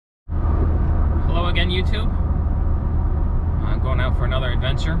again, YouTube. I'm going out for another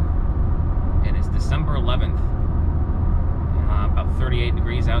adventure. It is December 11th. About 38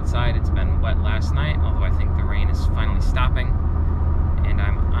 degrees outside. It's been wet last night, although I think the rain is finally stopping. And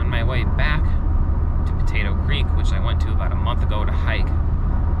I'm on my way back to Potato Creek, which I went to about a month ago to hike,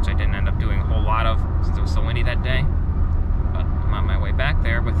 which I didn't end up doing a whole lot of since it was so windy that day. But I'm on my way back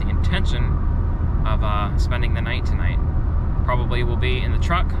there with the intention of spending the night tonight. Probably will be in the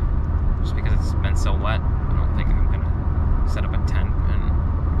truck, just because it's been so wet. I don't think I'm gonna set up a tent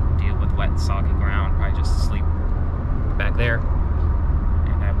and deal with wet, soggy ground. Probably just sleep back there,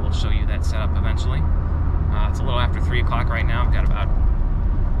 and I will show you that setup eventually. It's a little after 3 o'clock right now. I've got about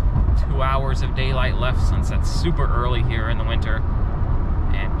 2 hours of daylight left. Sunset's super early here in the winter,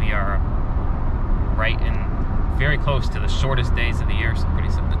 and we are right in very close to the shortest days of the year, so pretty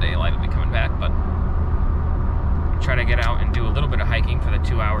soon the daylight will be coming back. But try to get out and do a little bit of hiking for the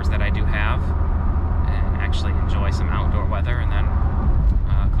 2 hours that I do have, and actually enjoy some outdoor weather, and then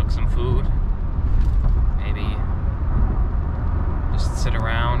cook some food, maybe just sit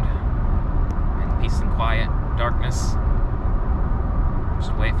around in peace and quiet, darkness,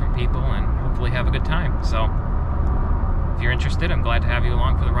 just away from people, and hopefully have a good time. So if you're interested, I'm glad to have you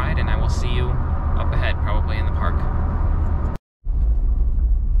along for the ride, and I will see you up ahead, probably in the park.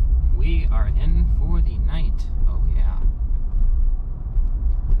 We are in for the night. Oh yeah.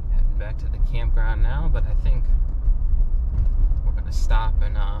 Heading back to the campground now, but I think we're gonna stop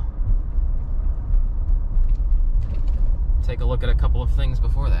and take a look at a couple of things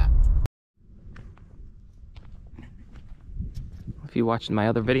before that. If you watched my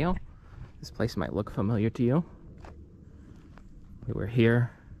other video, this place might look familiar to you. We were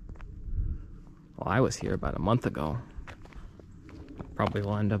here, well, I was here about a month ago. Probably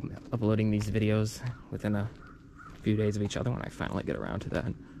will end up uploading these videos within a few days of each other when I finally get around to that.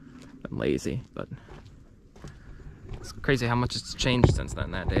 I'm lazy, but it's crazy how much it's changed since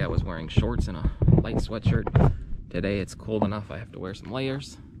then. That day I was wearing shorts and a light sweatshirt. Today it's cold enough I have to wear some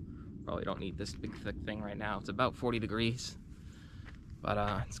layers. Probably don't need this big thick thing right now. It's about 40 degrees, but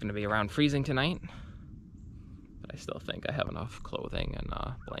it's gonna be around freezing tonight. But I still think I have enough clothing and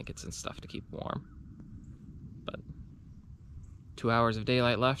blankets and stuff to keep warm. But 2 hours of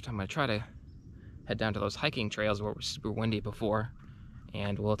daylight left. I'm gonna try to head down to those hiking trails where it was super windy before,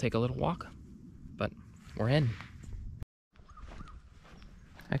 and we'll take a little walk. But we're in.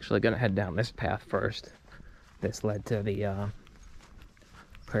 Actually gonna head down this path first. This led to the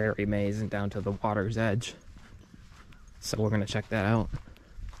prairie maze and down to the water's edge. So we're gonna check that out.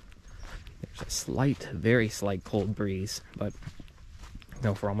 There's a slight, very slight cold breeze, but you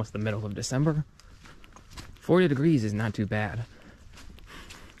know, for almost the middle of December, 40 degrees is not too bad.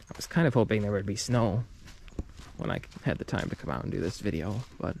 I was kind of hoping there would be snow when I had the time to come out and do this video,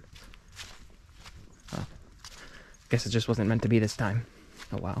 but I guess it just wasn't meant to be this time.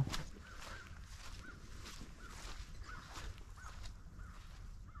 Oh wow.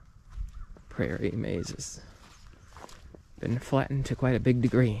 Prairie maze has been flattened to quite a big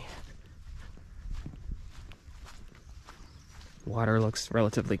degree. Water looks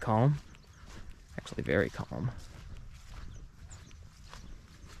relatively calm. Actually very calm.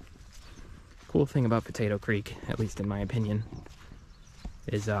 Cool thing about Potato Creek, at least in my opinion,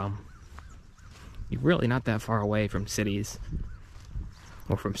 is you're really not that far away from cities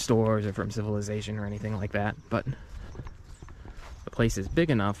or from stores or from civilization or anything like that, but the place is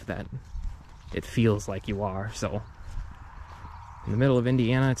big enough that it feels like you are. So in the middle of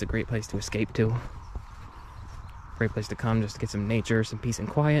Indiana, it's a great place to escape to. Great place to come just to get some nature, some peace and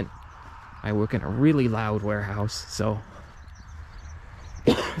quiet. I work in a really loud warehouse, so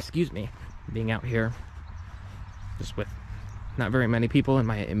excuse me, being out here just with not very many people in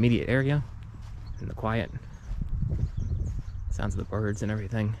my immediate area, in the quiet sounds of the birds and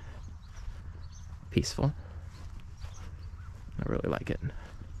everything, peaceful. I really like it.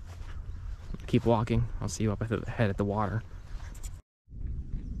 Keep walking. I'll see you up ahead at the water.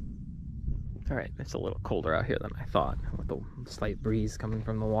 Alright, it's a little colder out here than I thought, with the slight breeze coming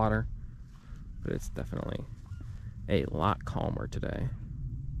from the water, but it's definitely a lot calmer today.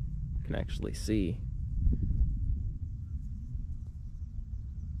 You can actually see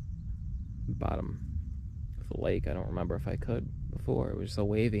the bottom of the lake. I don't remember if I could before. It was so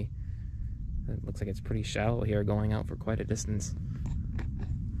wavy. It looks like it's pretty shallow here, going out for quite a distance.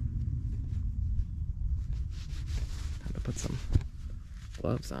 Time to put some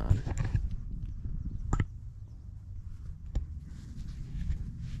gloves on.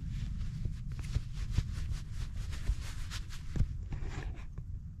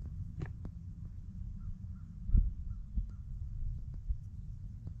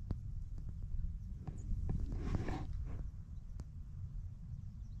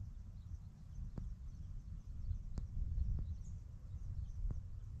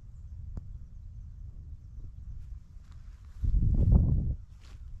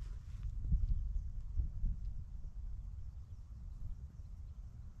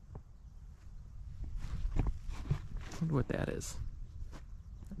 wonder what that is.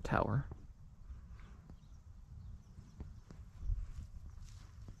 A tower.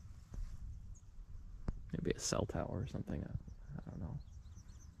 Maybe a cell tower or something. I don't know.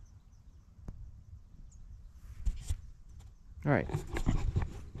 Alright. I'm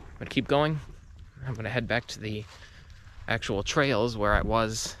gonna keep going. I'm gonna head back to the actual trails where I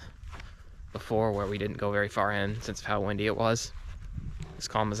was before, where we didn't go very far in since of how windy it was. As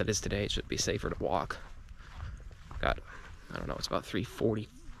calm as it is today, it should be safer to walk. Got, I don't know, it's about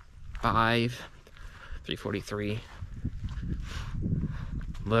 3:45, 3:43.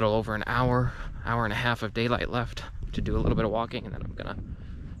 A little over an hour and a half of daylight left to do a little bit of walking, and then I'm gonna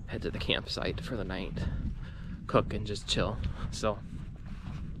head to the campsite for the night, cook and just chill. So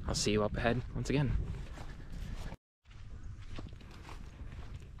I'll see you up ahead once again.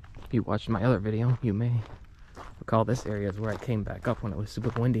 If you watched my other video, you may recall this area is where I came back up when it was super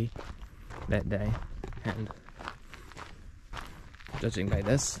windy that day. And judging by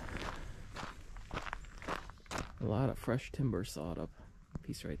this, a lot of fresh timber sawed up. A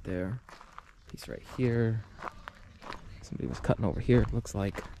piece right there, a piece right here. Somebody was cutting over here, it looks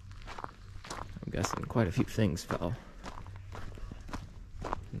like. I'm guessing quite a few things fell.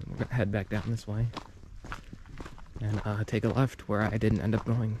 And we're gonna head back down this way and take a left where I didn't end up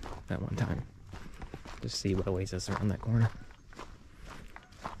going that one time. Just see what awaits us around that corner.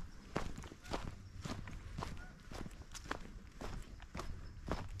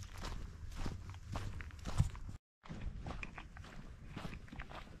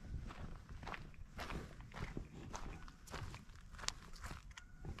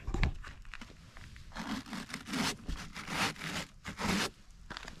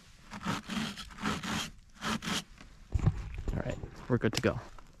 Alright, we're good to go.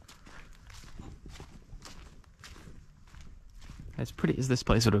 As pretty as this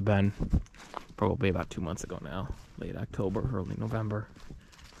place would have been probably about 2 months ago now, late October, early November.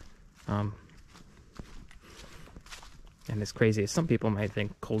 And as crazy as some people might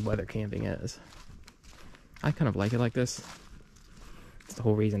think cold weather camping is, I kind of like it like this. It's the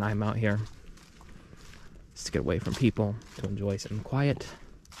whole reason I'm out here. It's to get away from people, to enjoy some quiet.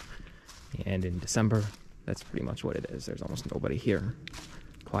 And in December, that's pretty much what it is. There's almost nobody here.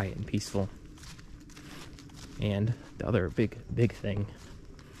 Quiet and peaceful. And the other big thing,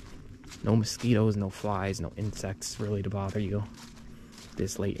 no mosquitoes, no flies, no insects really to bother you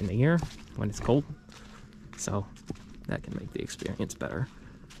this late in the year when it's cold. So that can make the experience better.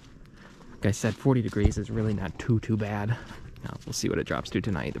 Like I said, 40 degrees is really not too bad. Now we'll see what it drops to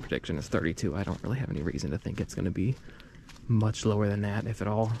tonight. The prediction is 32. I don't really have any reason to think it's going to be much lower than that, if at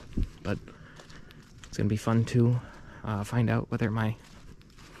all. But it's going to be fun to find out whether my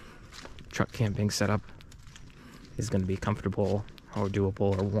truck camping setup is going to be comfortable or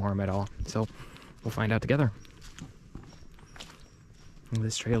doable or warm at all. So we'll find out together. And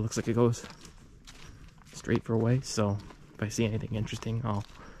this trail looks like it goes straight for a ways, so if I see anything interesting, I'll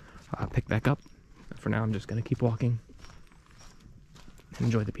pick back up. But for now, I'm just going to keep walking and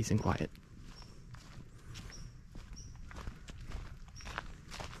enjoy the peace and quiet.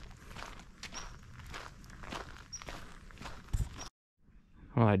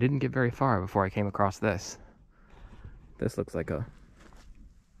 Well, I didn't get very far before I came across this. This looks like a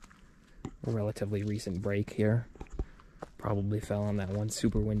relatively recent break here. Probably fell on that one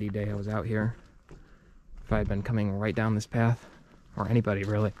super windy day I was out here. If I had been coming right down this path, or anybody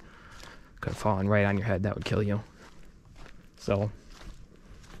really, could have fallen right on your head. That would kill you. So,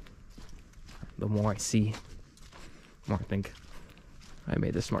 the more I see, the more I think I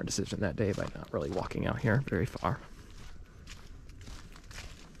made the smart decision that day by not really walking out here very far.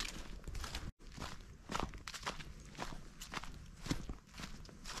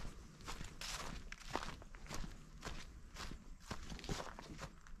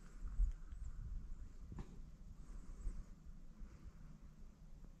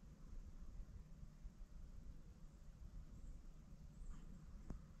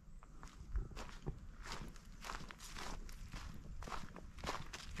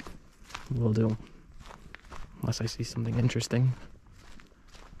 Will do, unless I see something interesting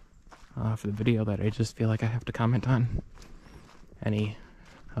for the video that I just feel like I have to comment on. Any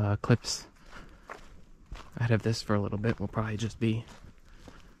clips ahead of this for a little bit will probably just be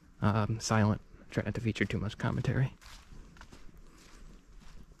silent. Try not to feature too much commentary,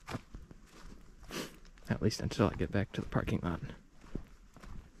 at least until I get back to the parking lot.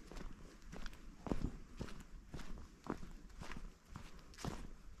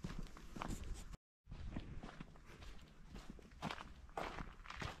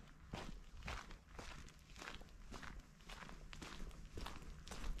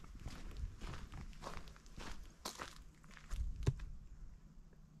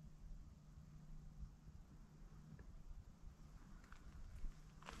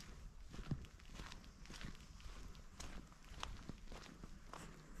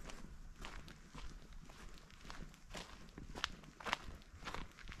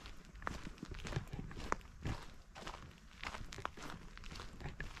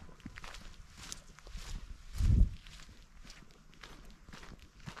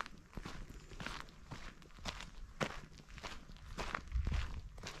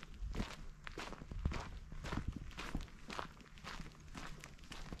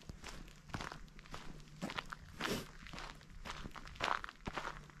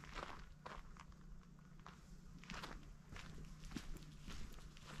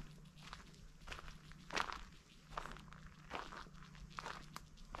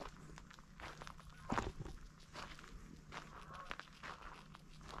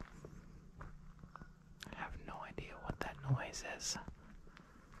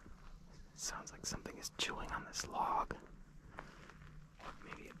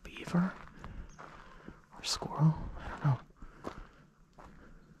 gopher or squirrel. I don't know.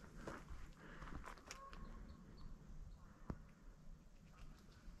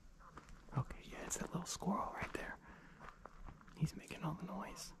 Okay, yeah, it's that little squirrel right there. He's making all the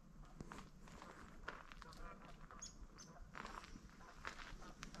noise.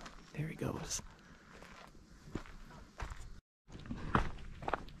 There he goes.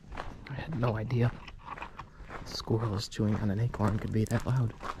 I had no idea a squirrel is chewing on an acorn could be that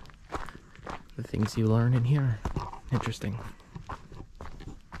loud. The things you learn in here. Interesting.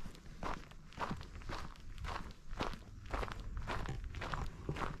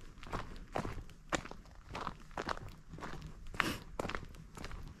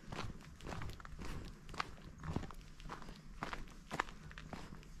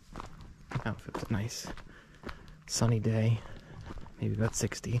 Now if it was a nice sunny day, maybe about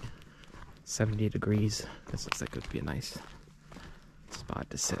 60, 70 degrees, this looks like it would be a nice spot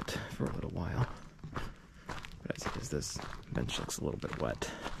to sit for a little while. But as it is, this bench looks a little bit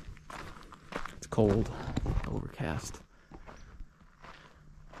wet. It's cold, overcast.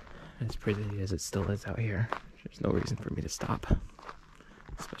 As pretty as it still is out here, there's no reason for me to stop,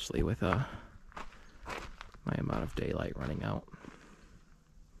 especially with my amount of daylight running out.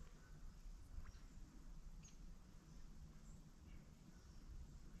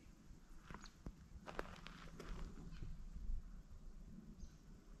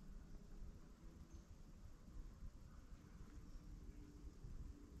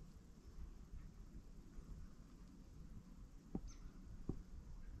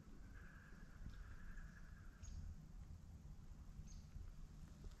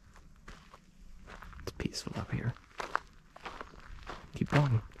 It's peaceful up here. Keep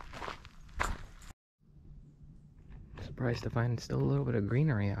going. Surprised to find still a little bit of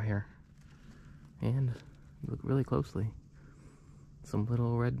greenery out here. And look really closely. Some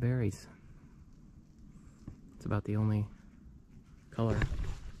little red berries. It's about the only color,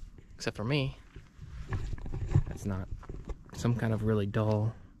 except for me, that's not some kind of really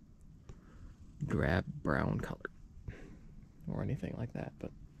dull drab brown color or anything like that, but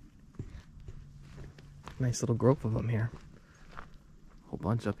nice little growth of them here. Whole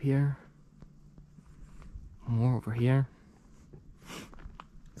bunch up here, more over here.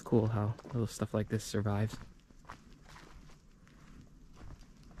 It's cool how little stuff like this survives.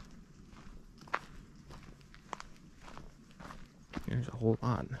 There's a whole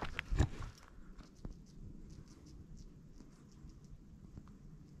lot.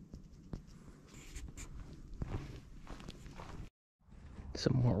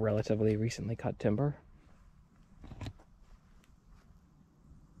 Some more relatively recently cut timber.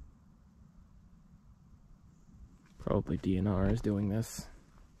 Probably DNR is doing this.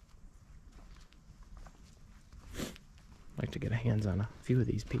 I'd like to get a hands on a few of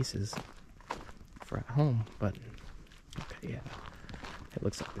these pieces for at home, but okay, yeah. It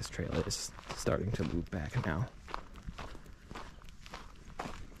looks like this trail is starting to move back now.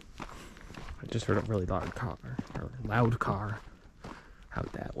 I just heard a really loud car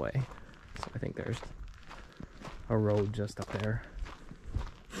out that way. So I think there's a road just up there.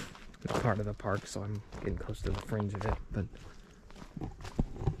 It's part of the park, so I'm getting close to the fringe of it, but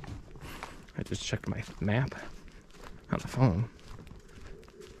I just checked my map on the phone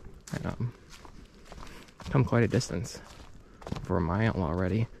and come quite a distance, over a mile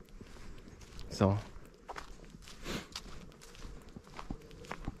already. So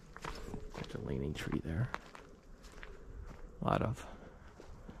there's a leaning tree there. A lot of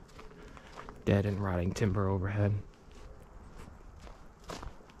dead and rotting timber overhead.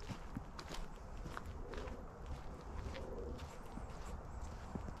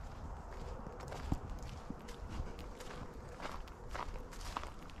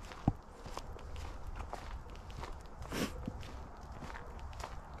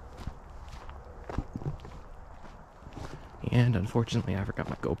 And unfortunately, I forgot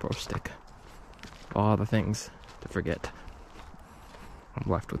my GoPro stick. All the things to forget. I'm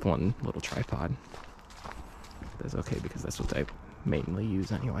left with one little tripod. That's okay because that's what I mainly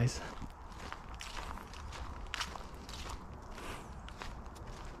use anyways.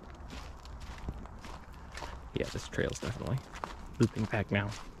 Yeah, this trail's definitely looping back now.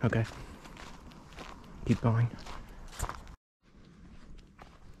 Okay. Keep going.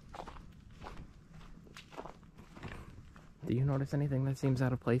 Do you notice anything that seems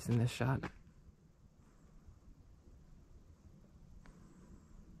out of place in this shot?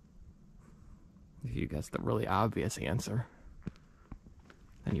 If you guessed the really obvious answer,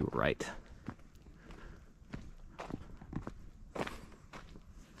 then you were right.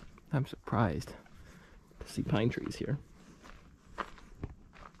 I'm surprised to see pine trees here.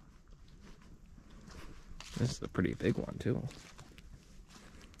 This is a pretty big one too.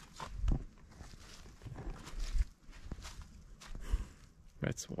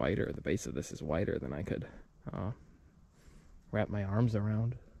 That's wider. The base of this is wider than I could wrap my arms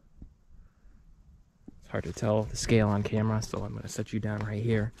around. It's hard to tell the scale on camera, so I'm going to set you down right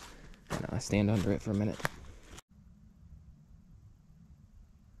here and stand under it for a minute.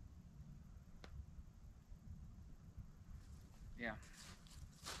 Yeah,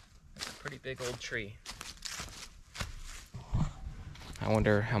 it's a pretty big old tree. I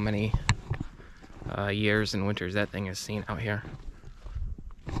wonder how many years and winters that thing has seen out here.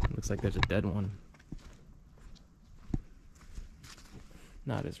 Looks like there's a dead one.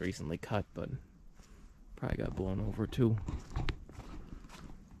 Not as recently cut, but probably got blown over too.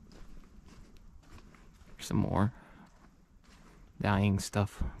 Some more dying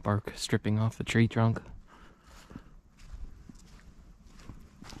stuff, bark stripping off the tree trunk.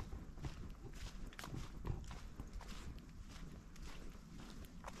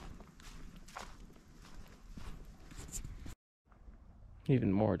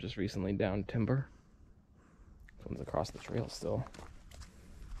 Even more just recently down timber. This one's across the trail still.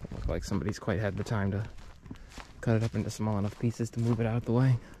 Doesn't look like somebody's quite had the time to cut it up into small enough pieces to move it out of the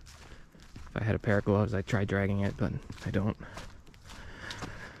way. If I had a pair of gloves, I'd try dragging it, but I don't.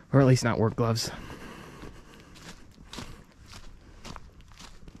 Or at least not work gloves.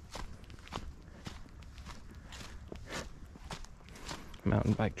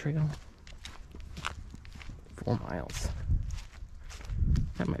 Mountain bike trail. 4 miles.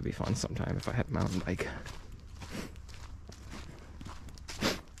 That might be fun sometime if I had a mountain bike.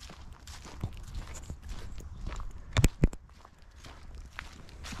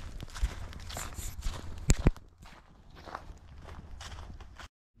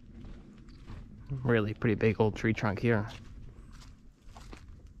 Really pretty big old tree trunk here.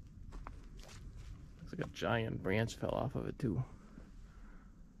 Looks like a giant branch fell off of it too.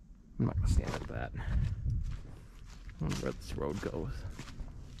 I'm not gonna stand up that. I wonder where this road goes.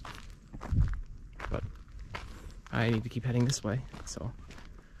 But I need to keep heading this way, so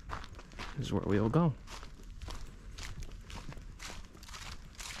this is where we will go.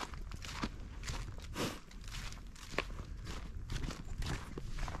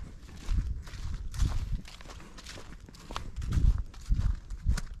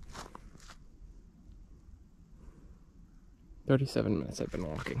 "37 minutes I've been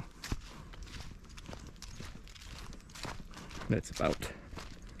walking. And it's about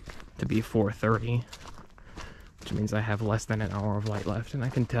to be 4:30, which means I have less than an hour of light left, and I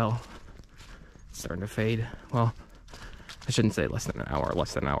can tell it's starting to fade. Well, I shouldn't say less than an hour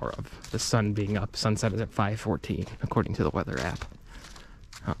of the sun being up. Sunset is at 5:14, according to the weather app.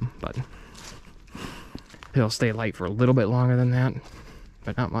 But it'll stay light for a little bit longer than that,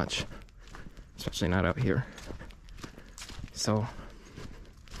 but not much, especially not out here. So,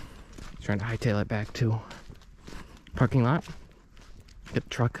 trying to hightail it back to parking lot, get the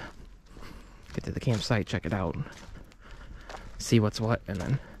truck, get to the campsite, check it out, see what's what, and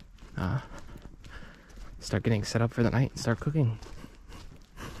then start getting set up for the night and start cooking.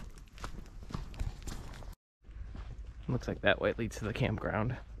 Looks like that way leads to the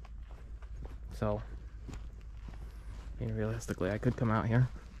campground. So, I mean, realistically, I could come out here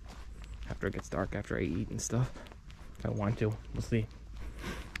after it gets dark, after I eat and stuff. If I want to, we'll see.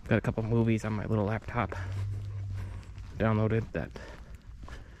 Got a couple movies on my little laptop downloaded that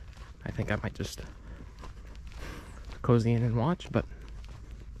I think I might just cozy in and watch, but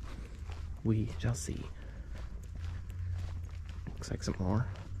we shall see. Looks like some more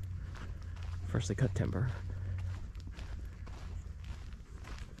freshly cut timber.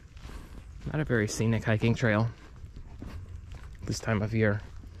 Not a very scenic hiking trail this time of year,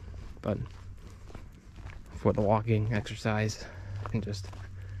 but for the walking, exercise, and just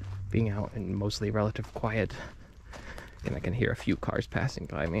being out in mostly relative quiet. And I can hear a few cars passing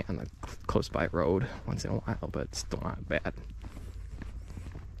by me on the close by road once in a while, but it's still not bad.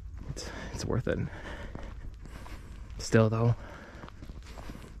 It's worth it. Still though,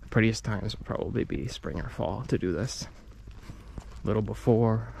 the prettiest times will probably be spring or fall to do this. A little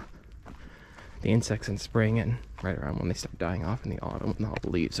before the insects in spring and right around when they start dying off in the autumn when all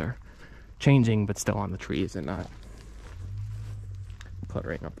the leaves are changing but still on the trees and not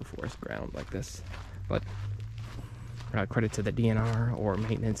cluttering up the forest ground like this. But credit to the DNR or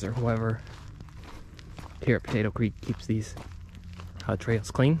maintenance or whoever here at Potato Creek keeps these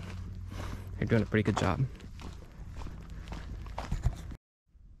trails clean. They're doing a pretty good job.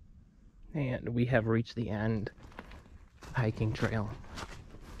 And we have reached the end of the hiking trail.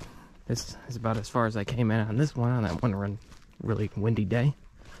 This is about as far as I came in on this one, on that one really windy day.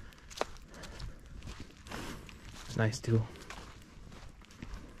 nice to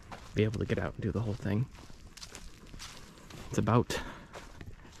be able to get out and do the whole thing. It's about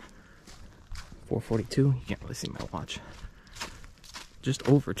 4:42. You can't really see my watch. Just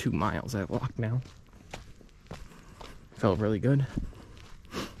over 2 miles I've walked now. Felt really good.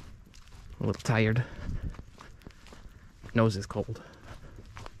 A little tired. Nose is cold.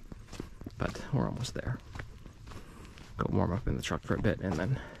 But we're almost there. Go warm up in the truck for a bit and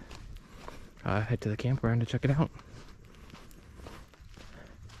then head to the campground to check it out.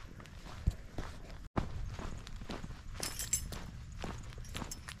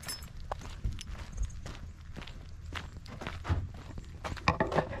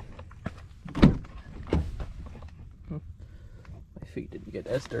 My feet didn't get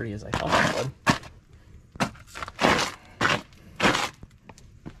as dirty as I thought they would.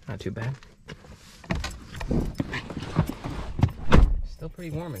 Not too bad. Still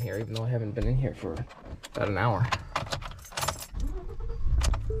pretty warm in here, even though I haven't been in here for about an hour.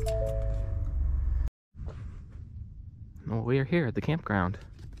 Well, we are here at the campground.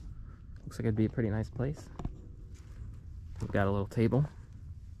 Looks like it'd be a pretty nice place. We've got a little table.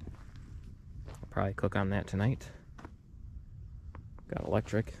 I'll probably cook on that tonight. Got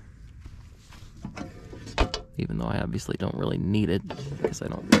electric. Even though I obviously don't really need it because I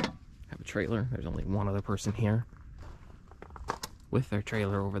don't have a trailer. There's only one other person here with their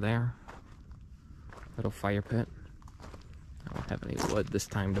trailer over there. Little fire pit. I don't have any wood this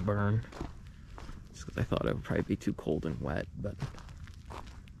time to burn. Just because I thought it would probably be too cold and wet, but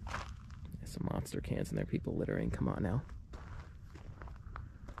there's some monster cans in there, people littering. Come on now.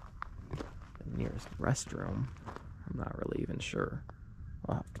 The nearest restroom, I'm not really even sure.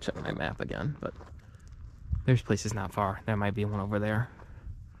 I'll have to check my map again, but there's places not far. There might be one over there.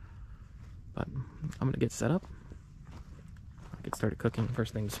 But I'm gonna get set up. I'll get started cooking.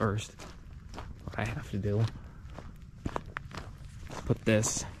 First things first. What I have to do is put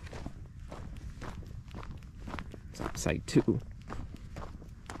this side 2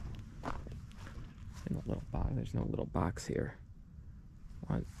 in a little box. There's no little box here.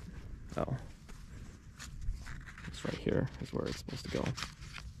 What? Oh. It's right here is where it's supposed to go.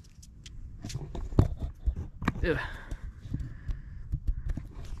 Ugh.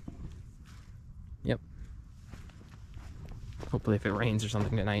 Yep. Hopefully if it rains or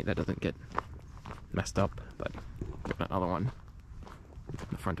something tonight that doesn't get messed up, but got another one in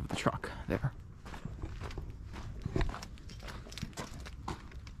the front of the truck there.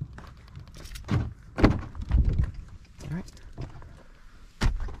 Alright.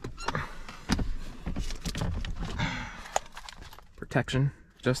 Protection,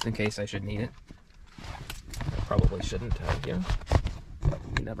 just in case I should need it. Probably shouldn't out here.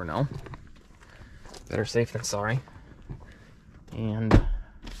 You never know. Better safe than sorry. And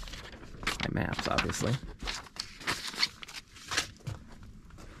my maps, obviously.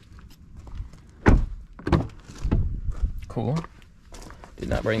 Cool. Did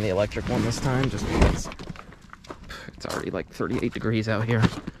not bring the electric one this time, just because it's already like 38 degrees out here.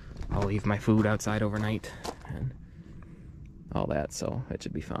 I'll leave my food outside overnight and all that, so it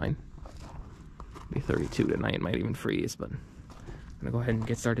should be fine. Be 32 tonight, it might even freeze, but I'm gonna go ahead and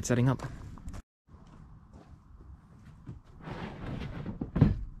get started setting up.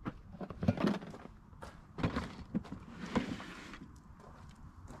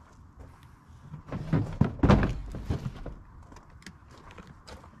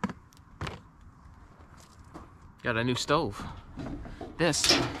 Got a new stove.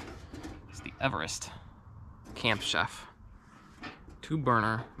 This is the Everest Camp Chef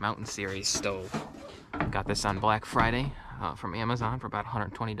 2-burner Mountain Series stove. Got this on Black Friday from Amazon for about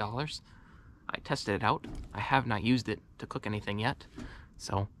 $120. I tested it out. I have not used it to cook anything yet,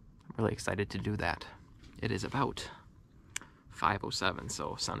 so I'm really excited to do that. It is about 5:07,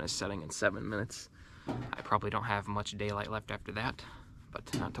 so sun is setting in 7 minutes. I probably don't have much daylight left after that,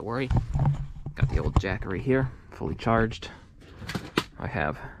 but not to worry. Got the old Jackery here, fully charged. I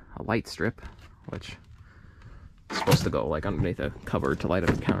have a light strip, which is supposed to go like underneath a cover to light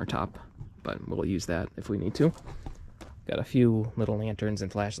up the countertop, but we'll use that if we need to. Got a few little lanterns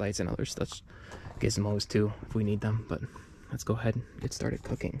and flashlights and other such gizmos too if we need them, but let's go ahead and get started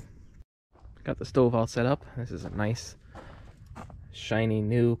cooking. Got the stove all set up. This is a nice, shiny,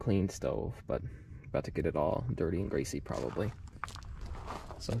 new, clean stove, but about to get it all dirty and greasy probably.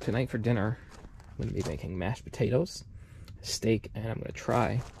 So tonight for dinner, I'm going to be making mashed potatoes, steak, and I'm going to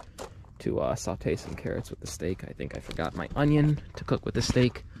try to saute some carrots with the steak. I think I forgot my onion to cook with the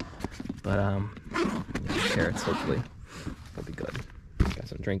steak, but carrots hopefully will be good. Got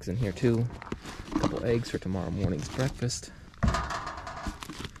some drinks in here too, a couple eggs for tomorrow morning's breakfast,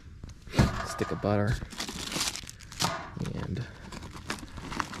 stick of butter, And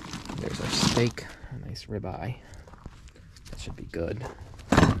there's our steak, a nice ribeye. That should be good.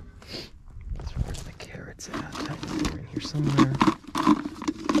 So where's the carrots at? They're in here somewhere.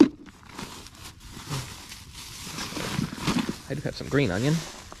 I do have some green onion.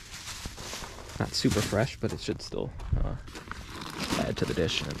 Not super fresh, but it should still add to the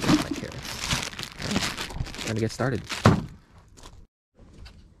dish. And my carrots. All right, time to get started.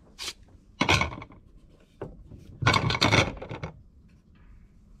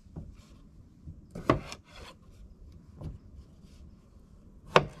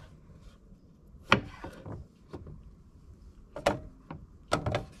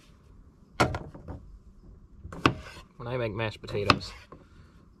 When I make mashed potatoes,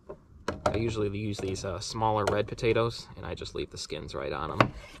 I usually use these smaller red potatoes, and I just leave the skins right on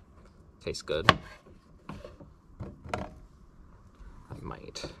them. Tastes good. I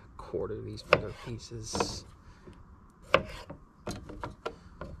might quarter these bigger pieces.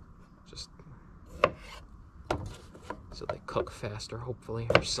 Just so they cook faster, hopefully,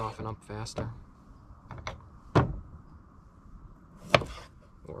 or soften up faster.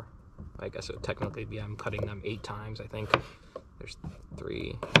 Or I guess it would technically be I'm cutting them 8 times, I think. There's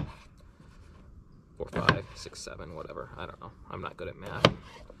 3, 4, 5, 6, 7, whatever. I don't know. I'm not good at math.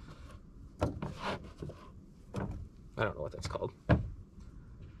 I don't know what that's called.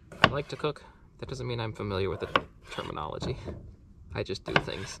 I like to cook. That doesn't mean I'm familiar with the terminology. I just do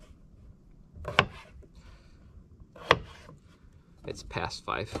things. It's past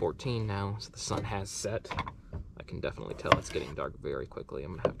 5:14 now, so the sun has set. I can definitely tell it's getting dark very quickly.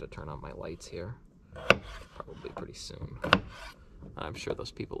 I'm gonna have to turn on my lights here. Probably pretty soon. I'm sure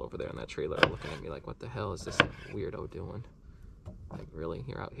those people over there in that trailer are looking at me like, what the hell is this weirdo doing? Like, really?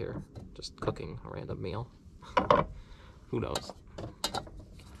 You're out here just cooking a random meal? Who knows?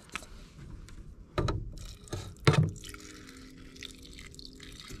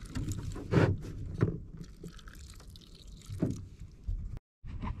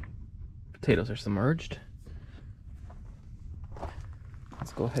 Potatoes are submerged.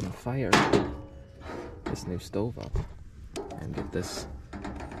 Let's go ahead and fire this new stove up and get this,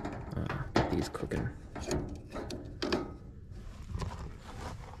 get these cooking.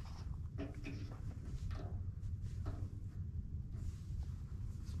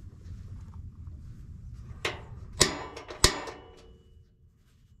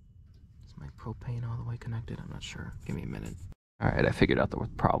 Is my propane all the way connected? I'm not sure. Give me a minute. All right, I figured out what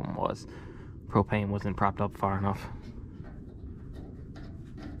the problem was. Propane wasn't propped up far enough.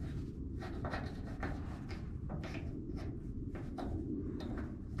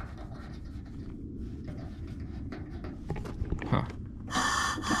 Huh.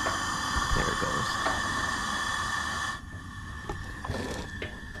 There it goes.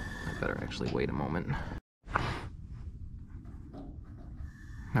 I better actually wait a moment.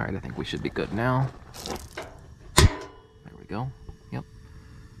 All right, I think we should be good now. There we go. Yep.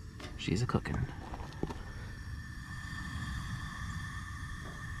 She's a-cooking.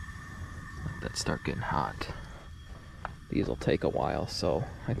 Let that start getting hot. These will take a while, so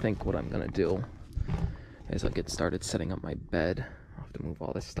I think what I'm gonna do is I'll get started setting up my bed. I'll have to move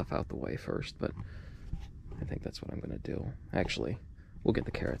all this stuff out the way first, but I think that's what I'm gonna do. Actually, we'll get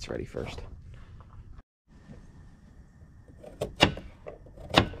the carrots ready first.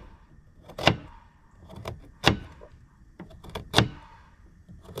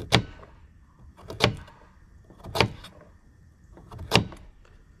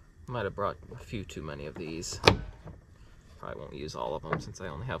 Might have brought a few too many of these. Probably won't use all of them since I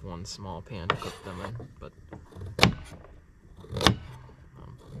only have one small pan to cook them in, but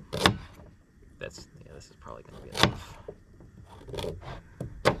this is probably going to be enough.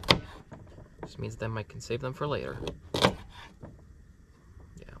 Just means that I can save them for later. Yeah,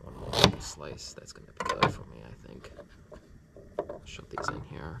 one more slice. That's going to be good for me, I think. Shove these in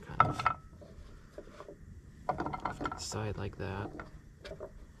here, kind of off to the side like that.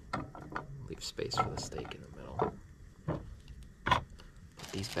 Leave space for the steak in the middle.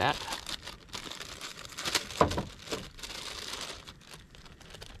 Put these back.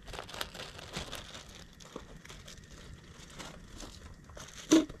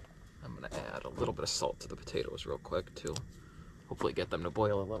 I'm going to add a little bit of salt to the potatoes real quick to hopefully get them to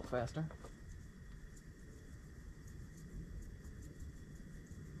boil a little faster.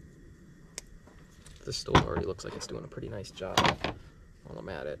 This stove already looks like it's doing a pretty nice job while I'm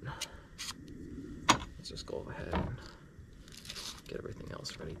at it. Let's just go ahead and get everything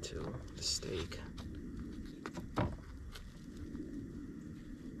else ready too. The steak.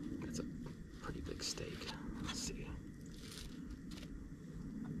 That's a pretty big steak. Let's see.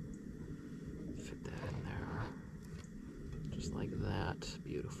 Fit that in there. that.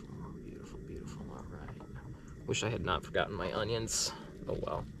 Beautiful, beautiful, beautiful. All right. Wish I had not forgotten my onions. Oh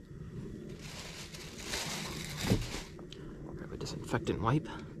well. Grab a disinfectant wipe.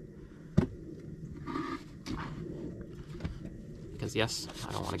 Because yes,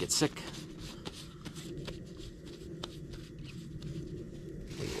 I don't want to get sick.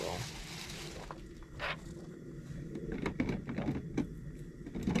 We will.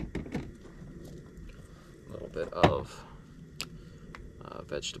 A little bit of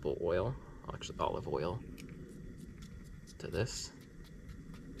vegetable oil, actually olive oil, to this.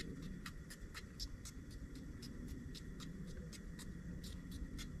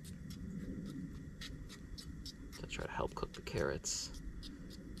 To try to help cook the carrots.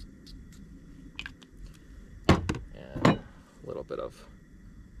 And a little bit of,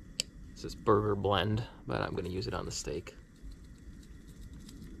 this is burger blend, but I'm going to use it on the steak.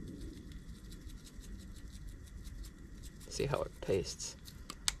 See how it tastes.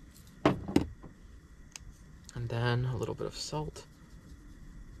 And then a little bit of salt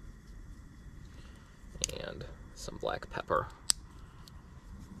and some black pepper.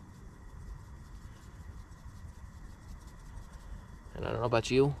 And I don't know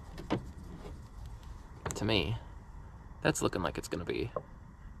about you, but to me, that's looking like it's gonna be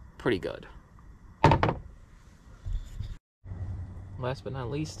pretty good. Last but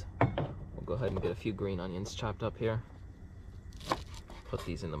not least, we'll go ahead and get a few green onions chopped up here. Put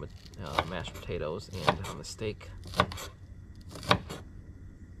these in the mashed potatoes and on the steak.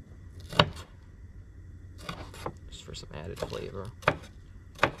 Just for some added flavor.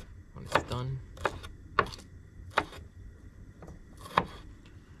 When it's done, and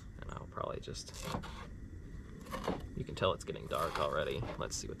I'll probably just, you can tell it's getting dark already.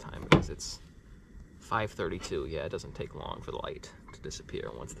 Let's see what time it is. It's 5:32. Yeah, it doesn't take long for the light to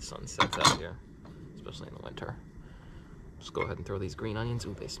disappear once the sun sets out here, especially in the winter. Just go ahead and throw these green onions.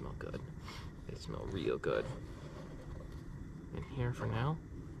 Ooh, they smell good. They smell real good. In here for now.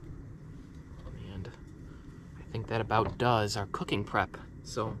 And I think that about does our cooking prep.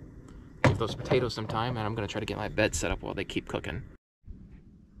 So give those potatoes some time, and I'm gonna try to get my bed set up while they keep cooking.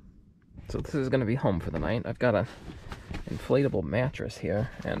 So this is gonna be home for the night. I've got an inflatable mattress here,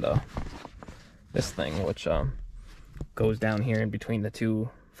 and this thing, which goes down here in between the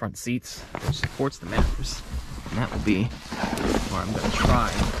two front seats, which supports the mattress. And that will be where I'm going to try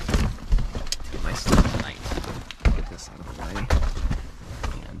to get my sleep tonight. Get this out of the way.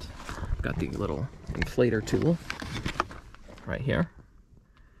 And I've got the little inflator tool right here.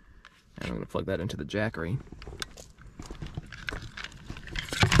 And I'm going to plug that into the Jackery.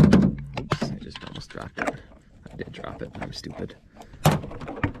 Oops, I just almost dropped it. I did drop it, I'm stupid.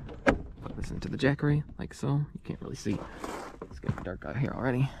 Plug this into the Jackery, like so. You can't really see. It's getting dark out here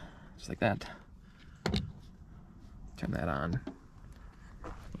already. Just like that. Turn that on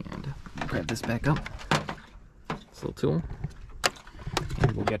and grab this back up, this little tool,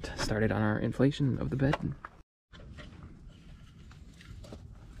 and we'll get started on our inflation of the bed.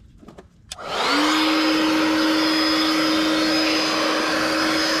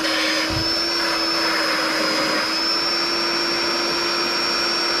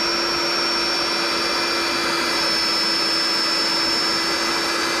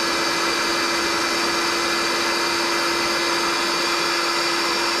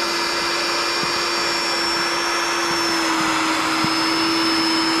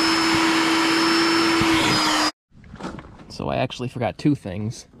 So I actually forgot two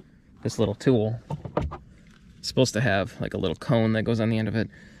things. This little tool is supposed to have like a little cone that goes on the end of it,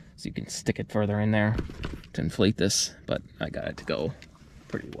 so you can stick it further in there to inflate this, but I got it to go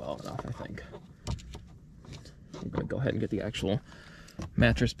pretty well enough, I think. I'm gonna go ahead and get the actual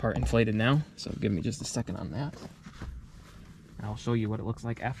mattress part inflated now, so give me just a second on that. I'll show you what it looks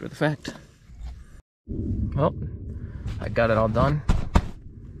like after the fact. Well, I got it all done.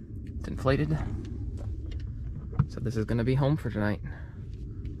 It's inflated. So this is gonna be home for tonight,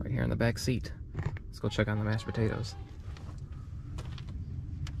 right here in the back seat. Let's go check on the mashed potatoes.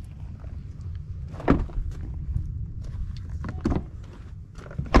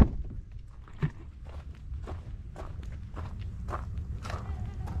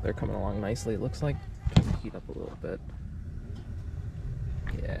 They're coming along nicely, it looks like. Just heat up a little bit.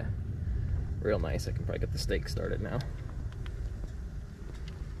 Yeah, real nice. I can probably get the steak started now.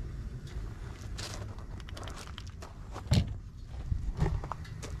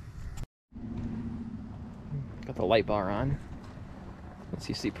 Got the light bar on. Lets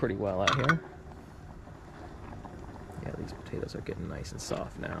you see pretty well out here. Yeah, these potatoes are getting nice and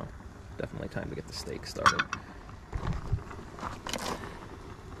soft now. Definitely time to get the steak started.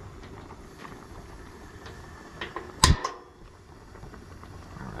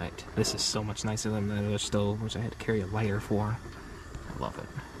 This is so much nicer than the other stove, which I had to carry a lighter for. I love it.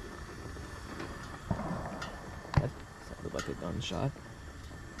 That sounded like a gunshot.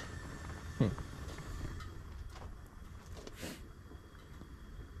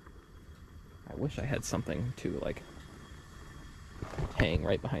 I wish I had something to like hang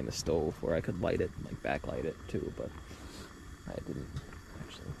right behind the stove where I could light it, like backlight it too, but I didn't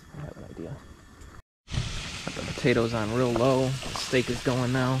actually. I have an idea. Got the potatoes on real low. The steak is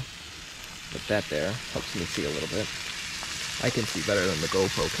going now. But that there helps me see a little bit. I can see better than the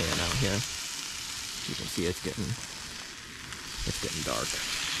GoPro can out here. You can see it's getting dark.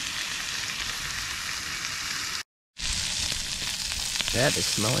 That is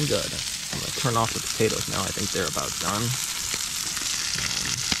smelling good. I'm gonna turn off the potatoes now. I think they're about done.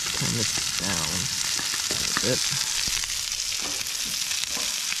 Turn this down a little bit.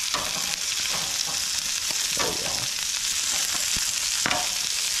 There we go.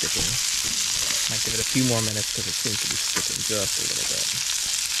 Sticking. Might give it a few more minutes because it seems to be sticking just a little bit.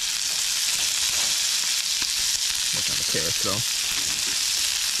 Look on the carrots though.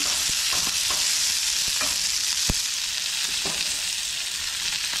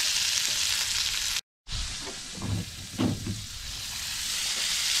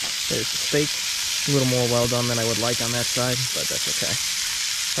 There's the steak. A little more well done than I would like on that side, but that's okay.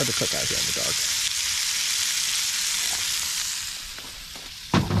 Hard to cook out here in the dark.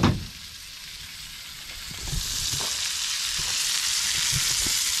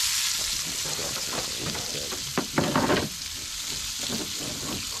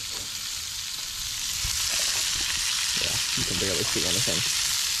 Yeah, you can barely see anything.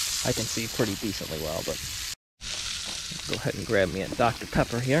 I can see pretty decently well, but go ahead and grab me a Dr.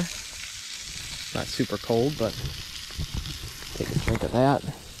 Pepper here. Not super cold, but take a drink of that.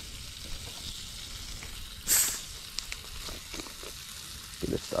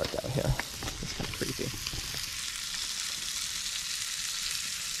 See, it's dark out here. It's kind of creepy.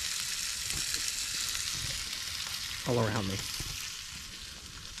 All around me.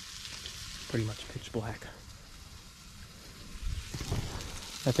 Pretty much pitch black.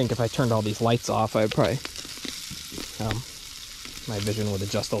 I think if I turned all these lights off, I'd probably my vision would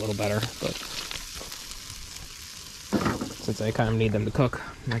adjust a little better, but since I kind of need them to cook,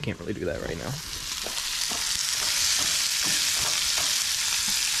 I can't really do that right now.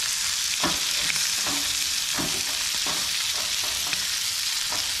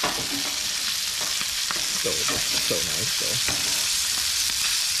 So nice though.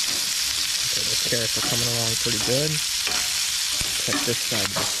 Okay, those carrots are coming along pretty good. Check this side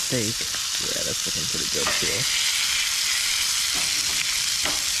of the steak. Yeah, that's looking pretty good too.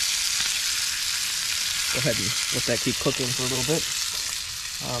 Go ahead and let that keep cooking for a little bit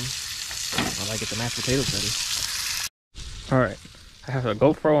while I get the mashed potatoes ready. Alright, I have a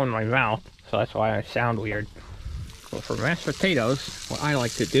GoPro in my mouth, so that's why I sound weird. But for mashed potatoes, what I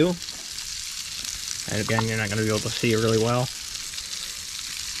like to do, and again, you're not going to be able to see it really well,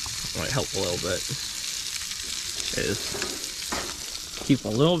 might help a little bit, is keep a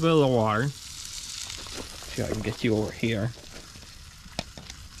little bit of the water. See if I can get you over here.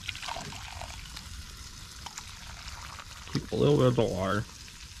 Keep a little bit of the water.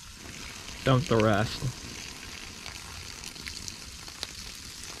 Dump the rest.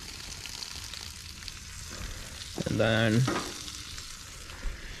 And then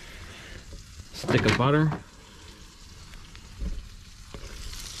stick of butter.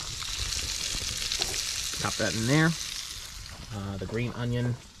 Pop that in there. The green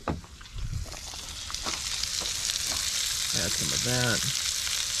onion. Add some of that.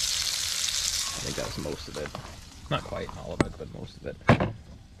 I think that's most of it. Not quite all of it, but most of it.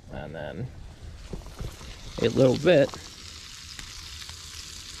 And then a little bit of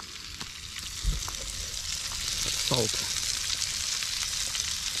salt.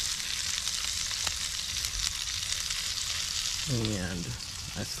 And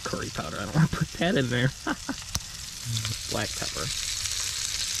that's curry powder. I don't want to put that in there. Black pepper.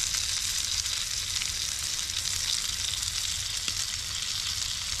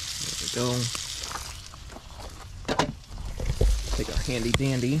 There we go. Take our handy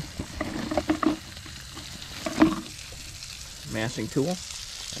dandy mashing tool,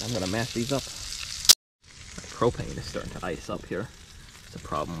 and I'm going to mash these up. My propane is starting to ice up here. It's a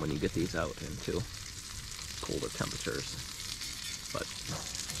problem when you get these out into colder temperatures. But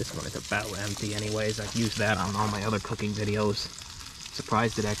this one is about empty anyways. I've used that on all my other cooking videos.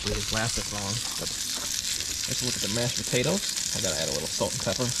 Surprised it actually has lasted long. But let's look at the mashed potatoes. I gotta add a little salt and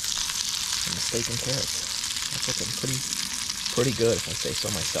pepper. And the steak and carrots. That's looking pretty good if I say so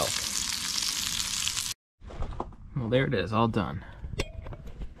myself. Well, there it is, all done.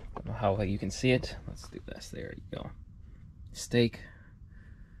 how you can see it. Let's do this. There you go. Steak,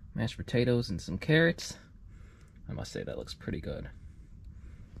 mashed potatoes, and some carrots. I must say that looks pretty good.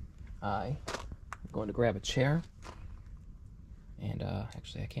 I'm going to grab a chair. And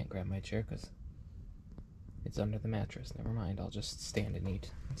actually I can't grab my chair because it's under the mattress. Never mind, I'll just stand and eat.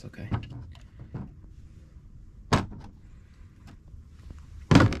 It's okay.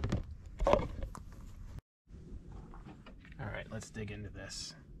 Alright, let's dig into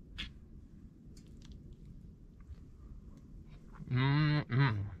this.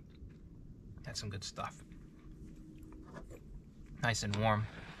 That's some good stuff. Nice and warm.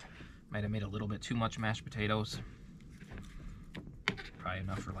 Might have made a little bit too much mashed potatoes. Probably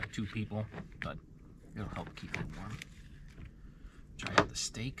enough for like 2 people, but it'll help keep it warm. Try out the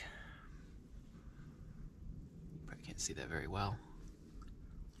steak. Probably can't see that very well.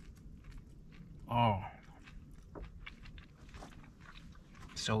 Oh,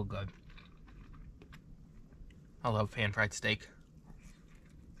 so good. I love pan-fried steak.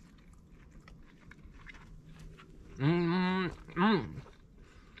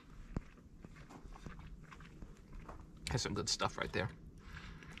 That's some good stuff right there.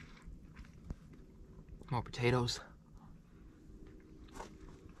 More potatoes.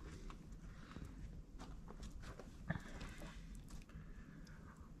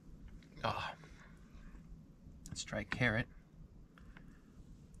 Oh. Let's try carrot.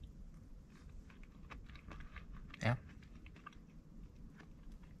 Yeah.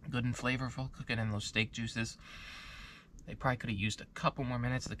 Good and flavorful. Cooking in those steak juices. They probably could have used a couple more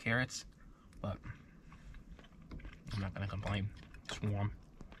minutes, the carrots, but I'm not gonna complain. It's warm.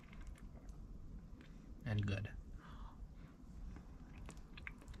 And good.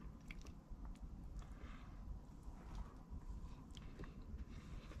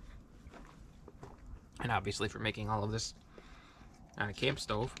 And obviously for making all of this on a camp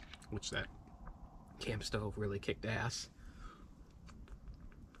stove, which that camp stove really kicked ass.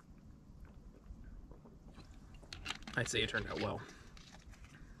 I'd say it turned out well.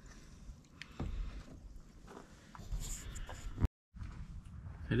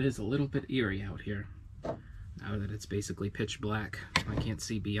 It is a little bit eerie out here. Now that it's basically pitch black, I can't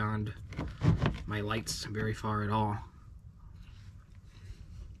see beyond my lights very far at all.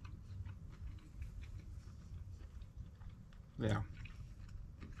 Yeah.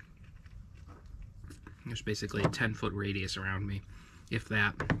 There's basically a 10-foot radius around me, if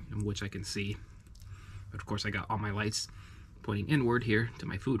that, in which I can see. But of course I got all my lights pointing inward here to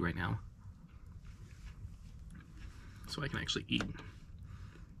my food right now. So I can actually eat.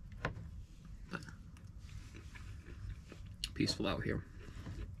 But peaceful out here.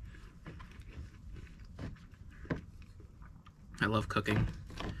 I love cooking.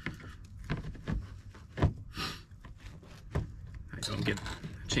 I don't get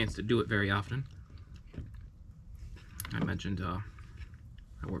a chance to do it very often. I mentioned I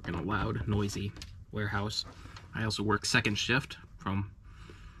work in a loud, noisy warehouse. I also work second shift from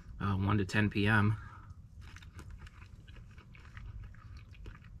 1 to 10 p.m.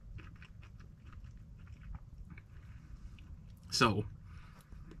 So,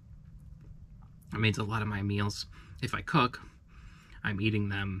 that means a lot of my meals, if I cook, I'm eating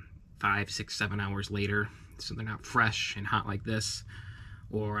them 5, 6, 7 hours later, so they're not fresh and hot like this,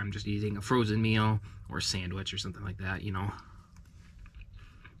 or I'm just eating a frozen meal or a sandwich or something like that, you know.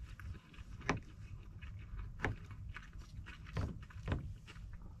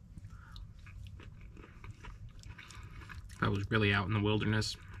 If I was really out in the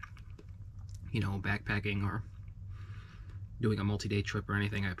wilderness, you know, backpacking or doing a multi-day trip or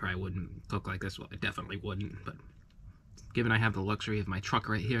anything, I probably wouldn't cook like this. Well, I definitely wouldn't, but given I have the luxury of my truck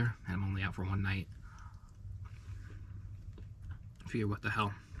right here, and I'm only out for one night, I figure what the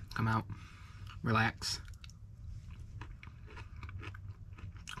hell, come out, relax.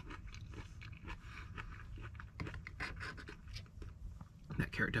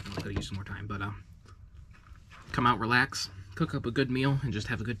 That carrot definitely could have used some more time, but come out, relax, cook up a good meal, and just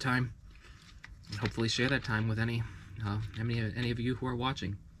have a good time, and hopefully share that time with any of you who are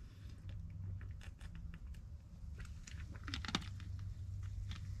watching.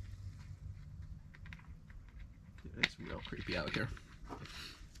 It's real creepy out here.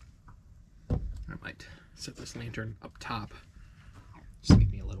 I might set this lantern up top, just to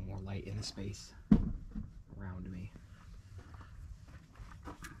give me a little more light in the space around me.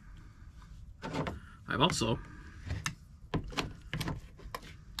 I've also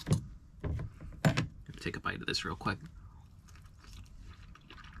take a bite of this real quick.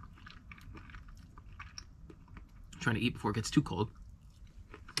 I'm trying to eat before it gets too cold.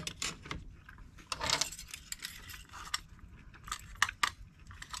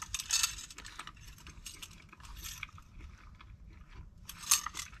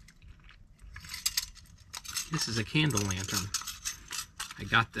 This is a candle lantern. I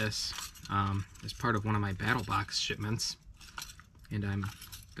got this as part of one of my Battle Box shipments, and I'm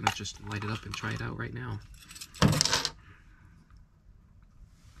gonna just light it up and try it out right now.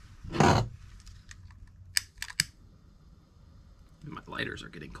 My lighters are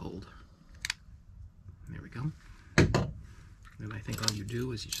getting cold. There we go. And I think all you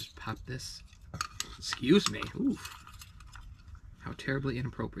do is you just pop this. Excuse me. Oof. How terribly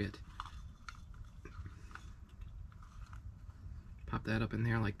inappropriate. Pop that up in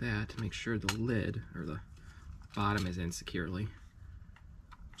there like that to make sure the lid or the bottom is in securely,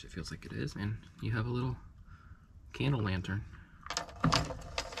 which it feels like it is, and you have a little candle lantern.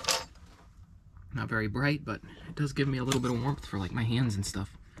 Not very bright, but it does give me a little bit of warmth for like my hands and stuff.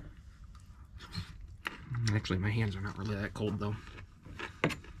 Actually, my hands are not really that cold though.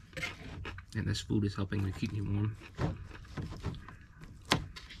 And this food is helping to keep me warm.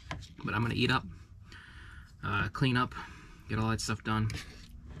 But I'm gonna eat up, clean up, get all that stuff done,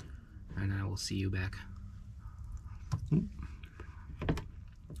 and I will see you back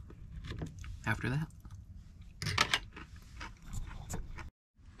after that.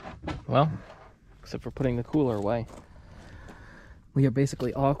 Well, except for putting the cooler away, we are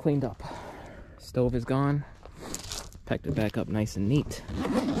basically all cleaned up. Stove is gone. Packed it back up nice and neat.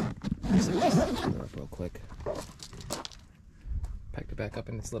 So just put it up real quick. Packed it back up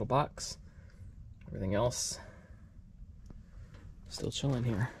in this little box. Everything else still chilling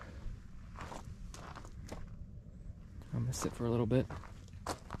here. I'm gonna sit for a little bit.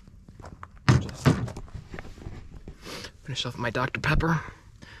 Just finish off my Dr. Pepper.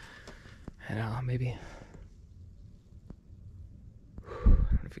 And maybe, I don't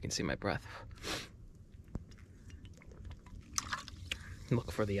know if you can see my breath.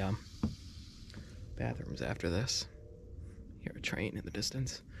 Look for the bathrooms after this. Hear a train in the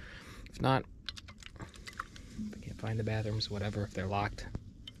distance. If not, if I can't find the bathrooms, whatever, if they're locked,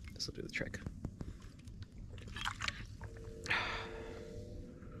 this will do the trick.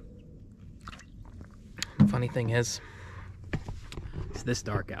 The funny thing is, it's this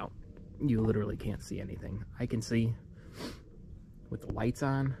dark out. You literally can't see anything. I can see with the lights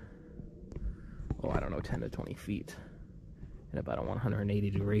on, oh, I don't know, 10 to 20 feet in about a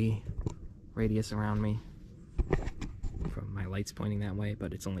 180-degree radius around me from my lights pointing that way,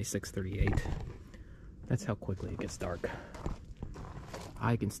 but it's only 6:38. That's how quickly it gets dark.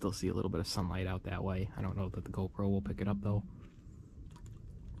 I can still see a little bit of sunlight out that way. I don't know that the GoPro will pick it up though.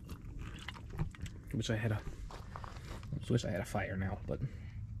 I wish I had a fire now, but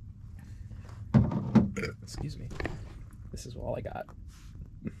excuse me. This is all I got,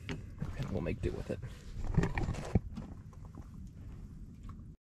 and we'll make do with it.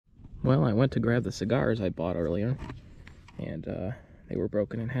 Well, I went to grab the cigars I bought earlier, and they were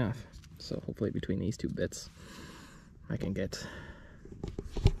broken in half. So hopefully between these two bits, I can get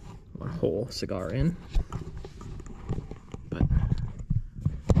one whole cigar in. But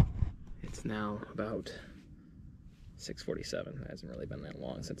it's now about 6:47. It hasn't really been that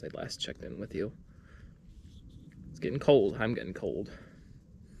long since I last checked in with you. It's getting cold. I'm getting cold.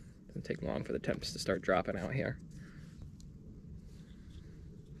 Doesn't take long for the temps to start dropping out here.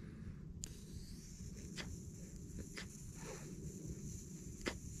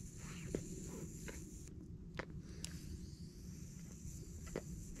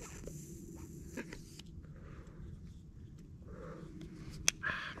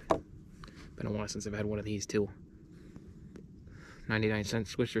 Been a while since I've had one of these too. 99-cent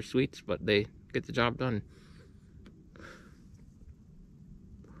Swisher Sweets, but they get the job done.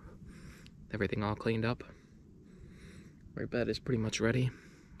 Everything all cleaned up. My bed is pretty much ready.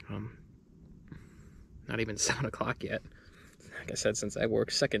 Not even 7 o'clock yet. Like I said, since I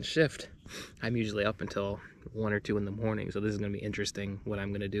work second shift, I'm usually up until 1 or 2 in the morning, so this is going to be interesting what I'm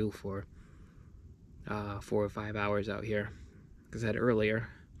going to do for 4 or 5 hours out here. Like I said earlier,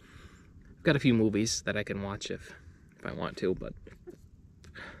 I've got a few movies that I can watch if I want to, but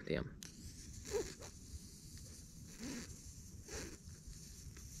damn.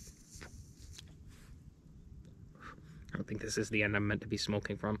 I don't think this is the end I'm meant to be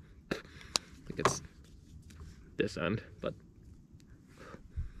smoking from. I think it's this end, but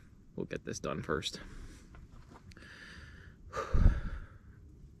we'll get this done first.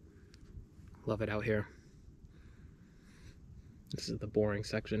 Love it out here. This is the boring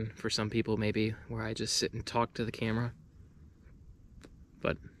section for some people, maybe, where I just sit and talk to the camera.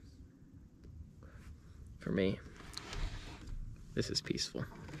 But for me, this is peaceful.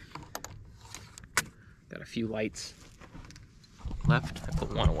 Got a few lights left. I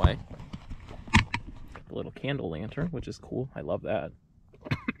put one away. Got the little candle lantern, which is cool. I love that.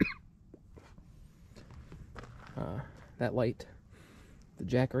 that light, the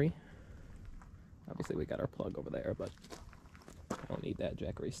Jackery. Obviously we got our plug over there, but I don't need that.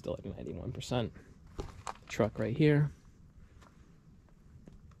 Jackery's still at 91%. Truck right here.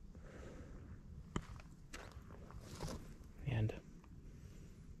 And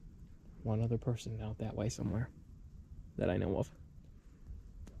one other person out that way somewhere that I know of.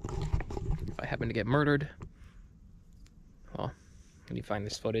 If I happen to get murdered, well, when you find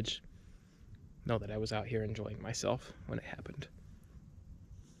this footage, know that I was out here enjoying myself when it happened.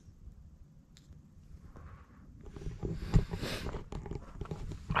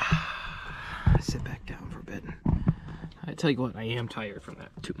 Sit back down for a bit. I tell you what, I am tired from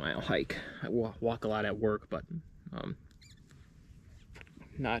that 2-mile hike. I walk a lot at work, but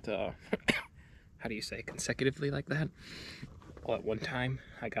not how do you say, consecutively like that. All at one time.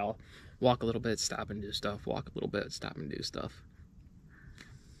 Like I'll walk a little bit, stop and do stuff, walk a little bit, stop and do stuff.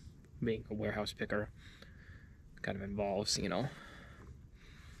 Being a warehouse picker kind of involves, you know,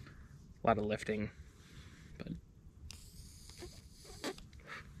 a lot of lifting, but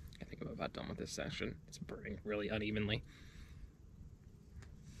I think I'm about done with this session. It's burning really unevenly.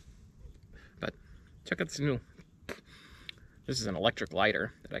 But check out this this is an electric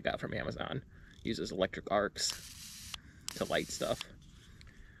lighter that I got from Amazon. Uses electric arcs to light stuff.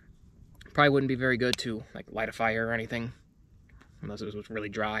 Probably wouldn't be very good to like light a fire or anything, unless it was really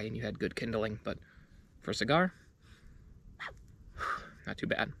dry and you had good kindling, but for a cigar, not too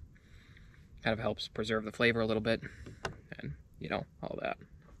bad. Kind of helps preserve the flavor a little bit, and you know, all that.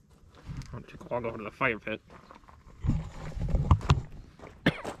 I'll go over to the fire pit.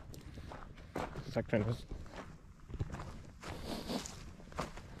 Section is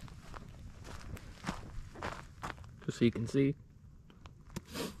just so you can see,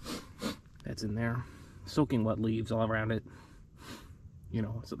 that's in there. Soaking wet leaves all around it. You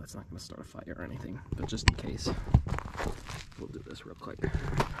know, so that's not going to start a fire or anything, but just in case, we'll do this real quick.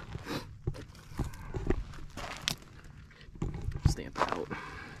 Stamp it out.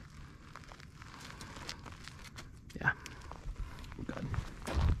 Yeah, we're good.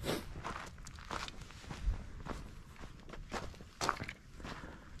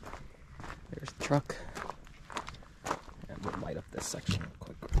 There's the truck, and we'll light up this section real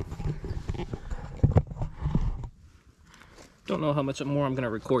quick. Don't know how much more I'm going to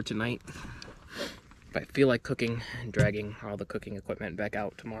record tonight. If I feel like cooking and dragging all the cooking equipment back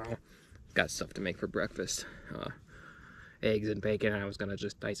out tomorrow, got stuff to make for breakfast. Eggs and bacon. I was going to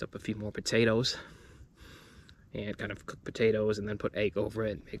just dice up a few more potatoes and kind of cook potatoes and then put egg over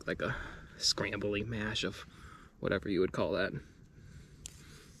it, make like a scrambly mash of whatever you would call that.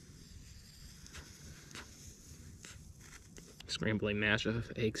 Scrambling mash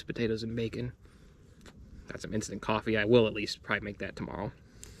of eggs, potatoes, and bacon. Got some instant coffee. I will at least probably make that tomorrow.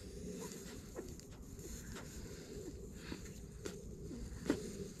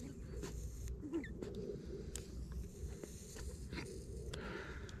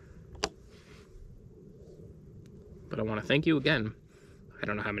 But I want to thank you again. I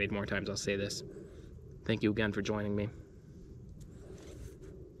don't know how many more times I'll say this. Thank you again for joining me.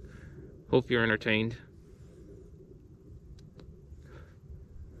 Hope you're entertained.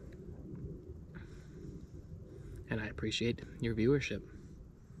 And I appreciate your viewership.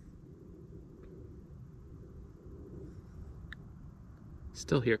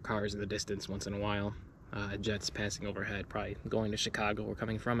 Still hear cars in the distance once in a while. Jets passing overhead, probably going to Chicago or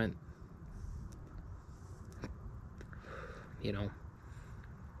coming from it. You know.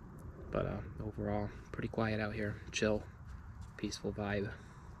 But overall, pretty quiet out here. Chill, peaceful vibe.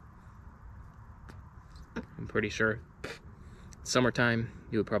 I'm pretty sure summertime,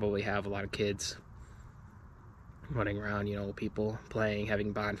 you would probably have a lot of kids running around, you know, people playing,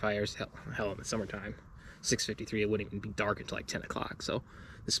 having bonfires. Hell, in the summertime, 6:53, it wouldn't even be dark until like 10 o'clock, so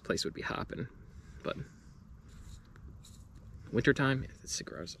this place would be hopping. But wintertime, the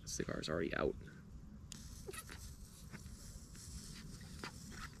cigar's already out.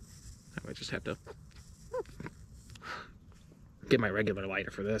 I might just have to get my regular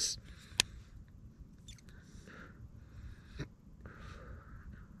lighter for this.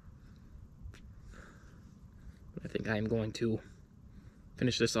 I think I am going to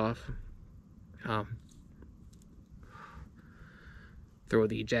finish this off. Throw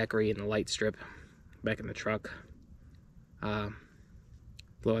the Jackery and the light strip back in the truck. Blow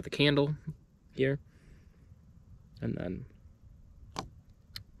out the candle here. And then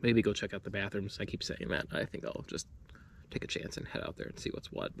maybe go check out the bathrooms. I keep saying that. I think I'll just take a chance and head out there and see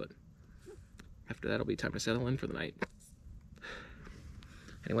what's what. But after that, it'll be time to settle in for the night.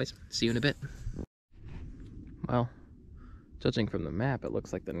 Anyways, see you in a bit. Well, judging from the map, it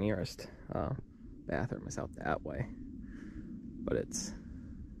looks like the nearest bathroom is out that way. but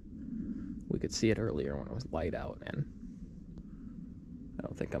we could see it earlier when it was light out, and I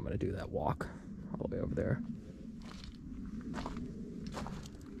don't think I'm going to do that walk all the way over there.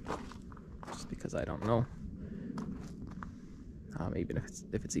 Just because I don't know. Even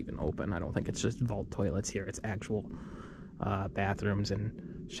if it's even open. I don't think it's just vault toilets here. It's actual bathrooms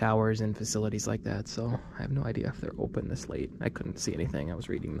and showers and facilities like that. So I have no idea if they're open this late. I couldn't see anything. I was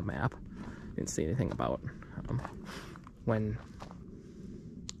reading the map. Didn't see anything about when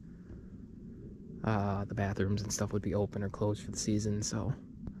the bathrooms and stuff would be open or closed for the season. So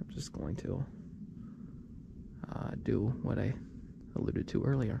I'm just going to do what I alluded to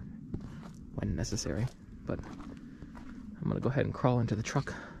earlier when necessary. But I'm gonna go ahead and crawl into the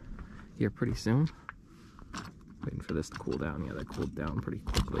truck here pretty soon. Waiting for this to cool down. Yeah, that cooled down pretty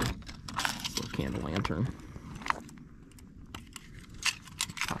quickly. This little candle lantern.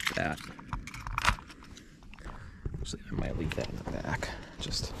 Pop that. Actually, I might leave that in the back.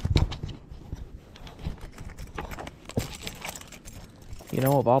 Just, you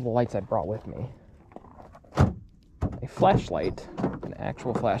know, of all the lights I brought with me, a flashlight, an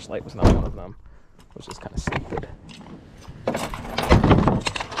actual flashlight, was not one of them. It was just kind of stupid.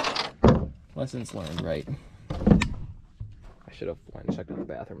 Lessons learned, right? I should have went and checked out the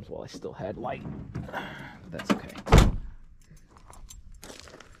bathrooms while I still had light. But that's okay.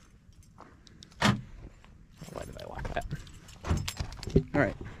 Why did I lock that?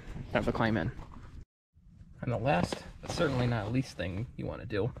 Alright, time to climb in. And the last, but certainly not least thing you want to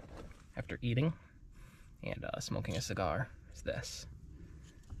do after eating and smoking a cigar is this.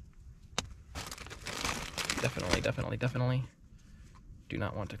 Definitely do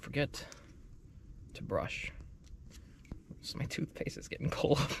not want to forget to brush. So my toothpaste is getting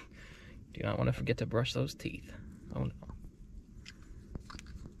cold. Do not want to forget to brush those teeth. Oh no.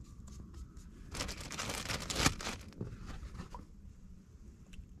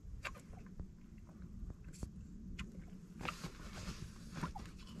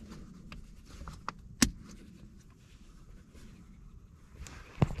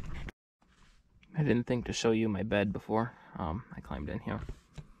 I didn't think to show you my bed before I climbed in here,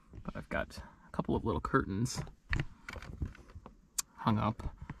 but I've got a couple of little curtains hung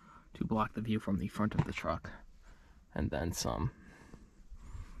up to block the view from the front of the truck, and then some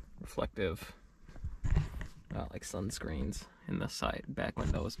reflective like sunscreens in the side back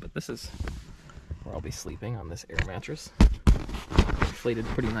windows. But this is where I'll be sleeping, on this air mattress. Inflated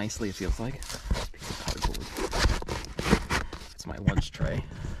pretty nicely, it feels like. Piece of cardboard. It's my lunch tray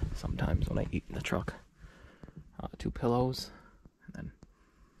sometimes when I eat in the truck. 2 pillows, and then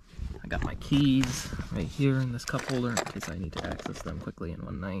I got my keys right here in this cup holder in case I need to access them quickly in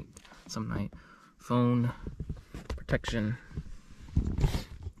some night. Phone, protection,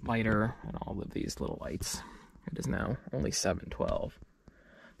 lighter, and all of these little lights. It is now only 7:12.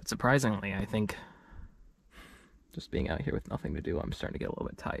 But surprisingly, I think just being out here with nothing to do, I'm starting to get a little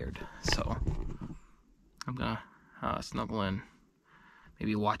bit tired. So I'm gonna snuggle in,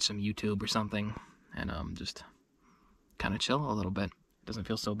 maybe watch some YouTube or something, and just kind of chill a little bit. It doesn't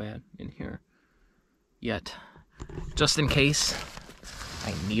feel so bad in here yet. Just in case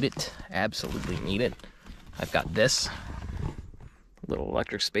I need it, absolutely need it, I've got this little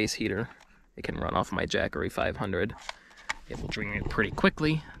electric space heater. It can run off my Jackery 500. It will drain it pretty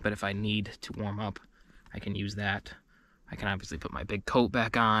quickly, but if I need to warm up, I can use that. I can obviously put my big coat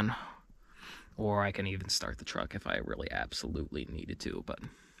back on, or I can even start the truck if I really absolutely needed to, but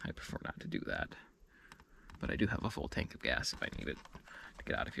I prefer not to do that. But I do have a full tank of gas if I need it to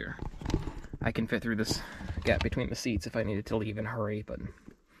get out of here. I can fit through this gap between the seats if I needed to leave in a hurry, but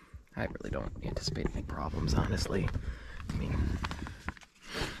I really don't anticipate any problems, honestly. I mean,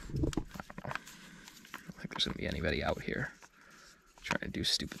 I don't know. I don't think there's going to be anybody out here trying to do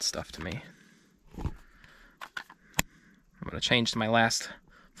stupid stuff to me. I'm going to change to my last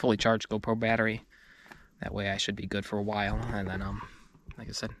fully charged GoPro battery. That way I should be good for a while, and then, like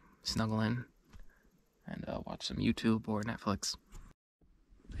I said, snuggle in and watch some YouTube or Netflix.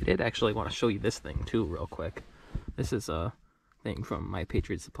 I did actually want to show you this thing too real quick. This is a thing from my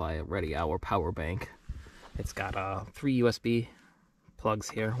Patriot Supply, a Ready Hour power bank. It's got 3 USB plugs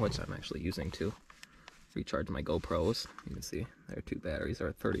here, which I'm actually using to recharge my GoPros. You can see there 2 batteries are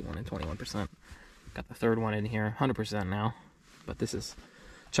at 31 and 21%. Got the third one in here, 100% now. But this is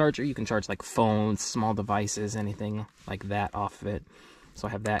charger. You can charge like phones, small devices, anything like that off of it. So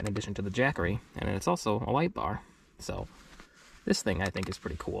I have that in addition to the Jackery, and it's also a light bar. So this thing I think is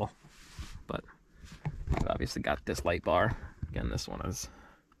pretty cool. But I've obviously got this light bar. Again, this one is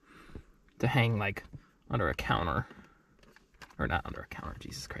to hang like under a counter, or not under a counter,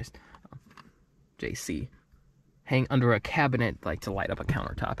 Jesus Christ. JC hang under a cabinet, like to light up a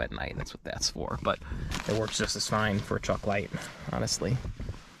countertop at night. That's what that's for, but it works just as fine for a truck light, honestly.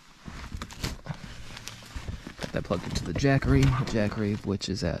 Got that plugged into the Jackery, which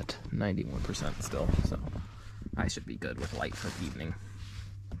is at 91% still, so I should be good with light for the evening.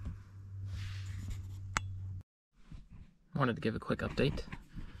 Wanted to give a quick update.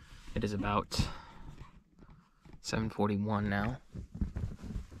 It is about 7:41 now.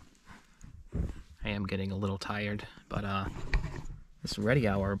 I am getting a little tired, but this Ready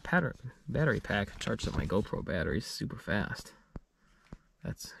Hour battery pack charged up my GoPro batteries super fast.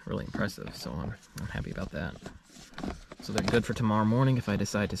 That's really impressive, so I'm happy about that. So they're good for tomorrow morning if I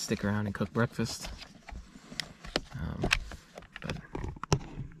decide to stick around and cook breakfast. But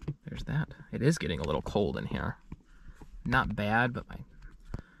there's that. It is getting a little cold in here. Not bad, but my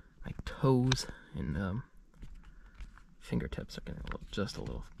toes and fingertips are getting just a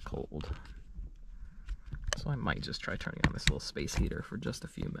little cold. So I might just try turning on this little space heater for just a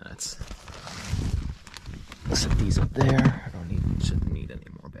few minutes. I'll set these up there. I shouldn't need any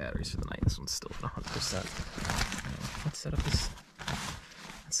more batteries for the night. This one's still at 100%. Let's set up this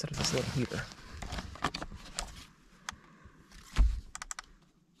little heater.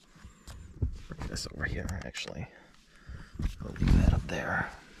 Bring this over here, actually. I'll leave that up there.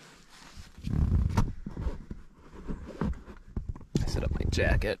 I set up my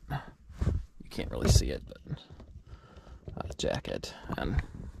jacket. You can't really see it, but jacket and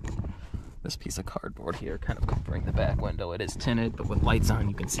this piece of cardboard here kind of covering the back window. It is tinted, but with lights on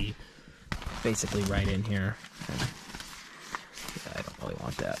you can see basically right in here. And yeah, I don't really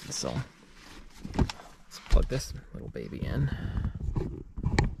want that, so let's plug this little baby in.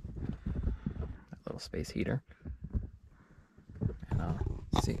 That little space heater. And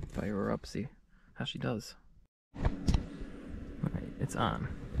see, fire her up, see how she does. Alright, it's on.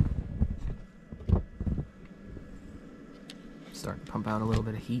 Starting to pump out a little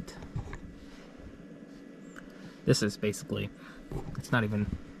bit of heat. This is basically, it's not even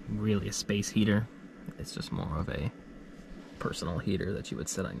really a space heater. It's just more of a personal heater that you would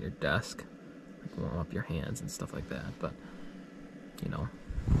set on your desk, like warm up your hands and stuff like that. But, you know,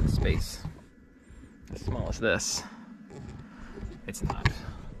 space as small as this, it's not. It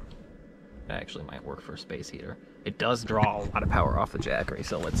actually might work for a space heater. It does draw a lot of power off the Jackery,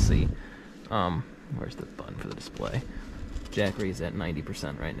 so let's see. Where's the button for the display? Jackery is at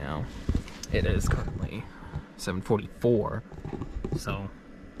 90% right now. It is currently 7:44, so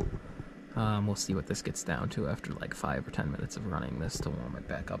we'll see what this gets down to after like 5 or 10 minutes of running this to warm it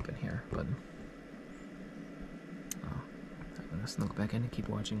back up in here. But I'm gonna snuggle back in and keep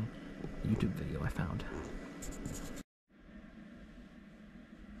watching the YouTube video I found.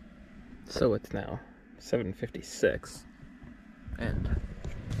 So it's now 7:56, and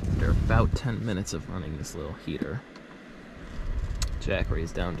after about 10 minutes of running this little heater, Jackery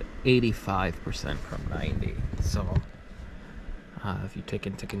is down to 85% from 90. So if you take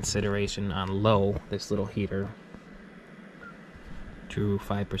into consideration on low, this little heater drew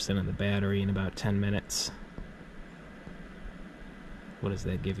 5% of the battery in about 10 minutes. What does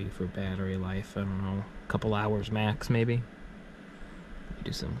that give you for battery life? I don't know, a couple hours max maybe?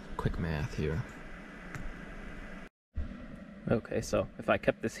 Do some quick math here. Okay, so if I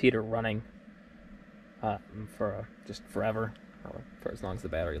kept this heater running for just forever, or for as long as the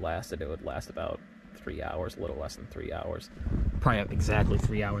battery lasted, it would last about 3 hours, a little less than 3 hours. Probably have exactly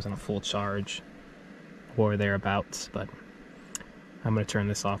 3 hours on a full charge or thereabouts, but I'm going to turn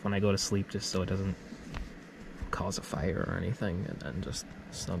this off when I go to sleep just so it doesn't cause a fire or anything, and then just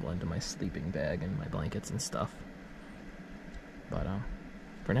snuggle into my sleeping bag and my blankets and stuff. But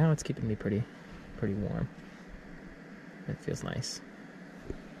for now, it's keeping me pretty warm. It feels nice.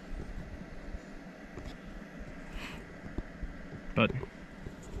 But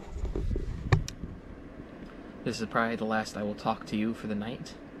this is probably the last I will talk to you for the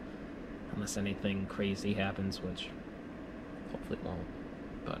night, unless anything crazy happens, which hopefully won't.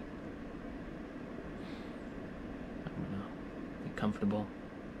 But I'm gonna be comfortable,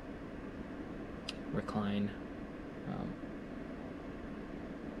 recline,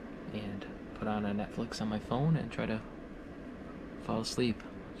 and put on a Netflix on my phone and try to fall asleep.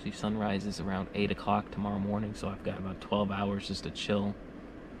 See, sunrise is around 8 o'clock tomorrow morning, so I've got about 12 hours just to chill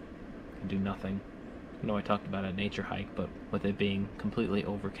and do nothing. I know I talked about a nature hike, but with it being completely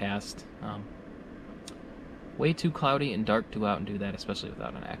overcast, way too cloudy and dark to go out and do that, especially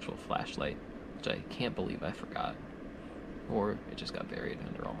without an actual flashlight, which I can't believe I forgot. Or it just got buried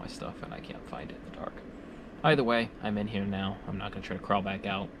under all my stuff and I can't find it in the dark. Either way, I'm in here now. I'm not going to try to crawl back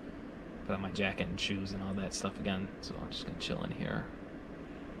out, put on my jacket and shoes and all that stuff again, so I'm just going to chill in here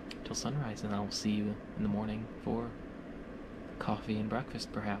till sunrise, and I will see you in the morning for coffee and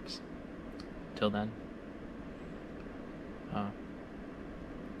breakfast, perhaps. Till then,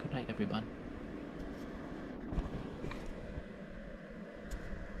 good night, everyone.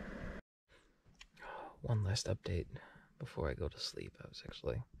 One last update before I go to sleep. I was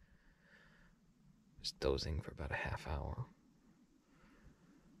actually just dozing for about a half hour.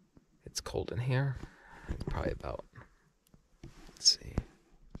 It's cold in here. It's probably about, let's see,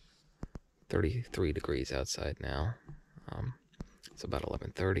 33 degrees outside now. It's about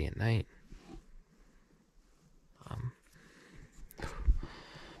 11:30 at night.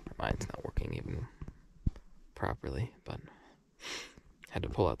 My mind's not working even properly, but I had to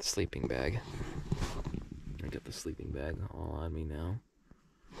pull out the sleeping bag. I got the sleeping bag all on me now.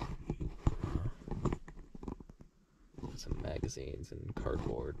 Some magazines and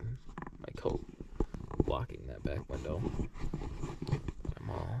cardboard, and my coat blocking that back window. I'm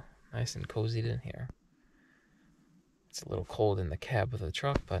all nice and cozied in here. It's a little cold in the cab of the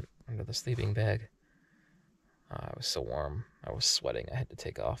truck, but under the sleeping bag, I was so warm. I was sweating. I had to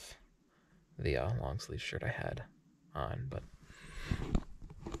take off the long sleeve shirt I had on, but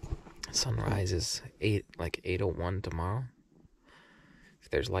sunrise is 8:01 tomorrow. If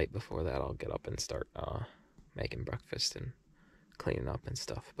there's light before that, I'll get up and start making breakfast and cleaning up and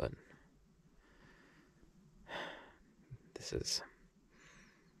stuff. But this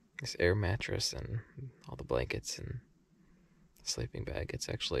air mattress and all the blankets and sleeping bag, it's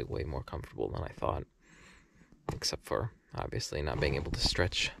actually way more comfortable than I thought, except for obviously not being able to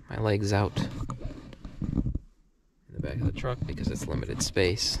stretch my legs out in the back of the truck because it's limited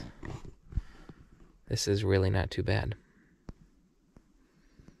space. This is really not too bad.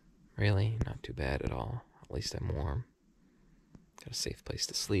 Really not too bad at all. At least I'm warm. Got a safe place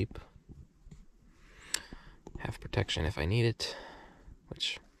to sleep. Have protection if I need it,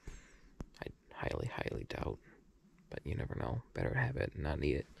 which I highly doubt. But you never know. Better have it and not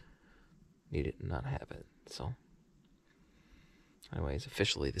need it. Need it and not have it. So, anyways,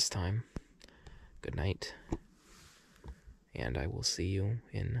 officially this time, good night. And I will see you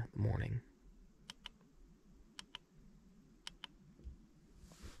in the morning.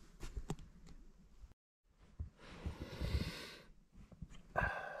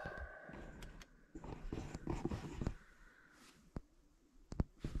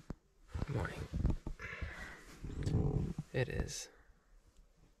 Morning. It is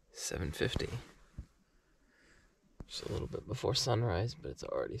 7:50. Just a little bit before sunrise, but it's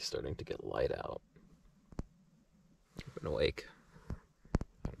already starting to get light out. I've been awake,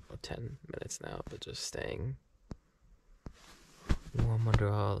 I don't know, 10 minutes now, but just staying warm under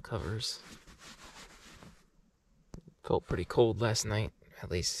all the covers. Felt pretty cold last night,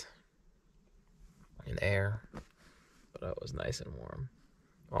 at least in air, but it was nice and warm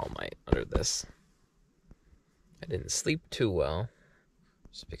all night under this. I didn't sleep too well,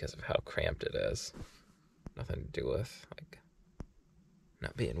 just because of how cramped it is. Nothing to do with, like,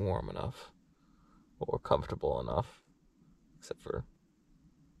 not being warm enough or comfortable enough, except for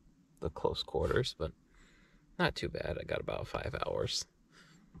the close quarters, but not too bad. I got about 5 hours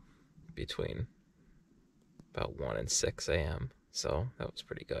between about 1 and 6 a.m., so that was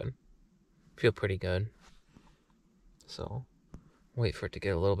pretty good. Feel pretty good. So, wait for it to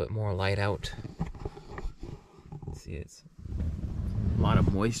get a little bit more light out. See, it's a lot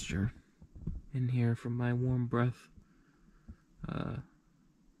of moisture in here from my warm breath, and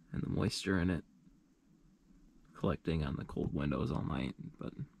the moisture in it collecting on the cold windows all night.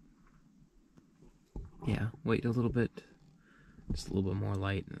 But yeah, wait a little bit, just a little bit more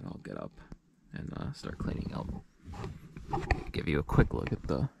light, and I'll get up and start cleaning up. Give you a quick look at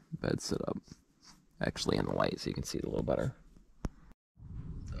the bed setup, actually in the light, so you can see it a little better.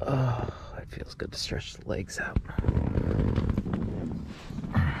 Oh, it feels good to stretch the legs out.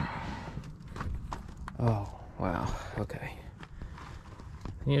 Oh, wow, okay.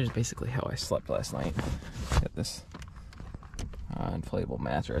 And here's basically how I slept last night. Got this inflatable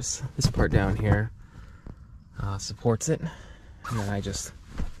mattress. This part down here supports it, and then I just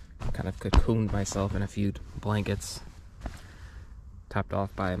kind of cocooned myself in a few blankets, topped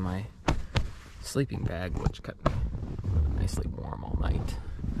off by my sleeping bag, which kept me nicely warm all night.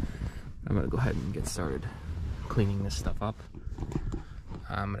 I'm gonna go ahead and get started cleaning this stuff up.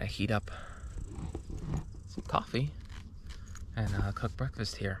 I'm gonna heat up some coffee and cook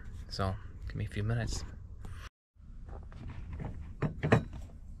breakfast here. So give me a few minutes.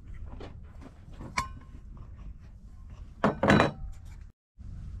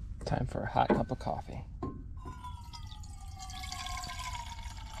 Time for a hot cup of coffee.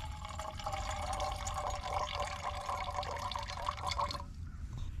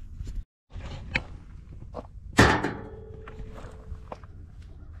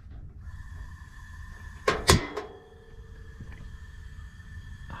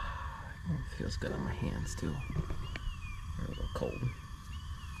 feels good on my hands too. They're a little cold.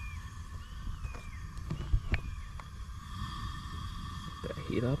 Let that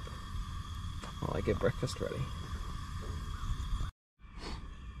heat up while I get breakfast ready.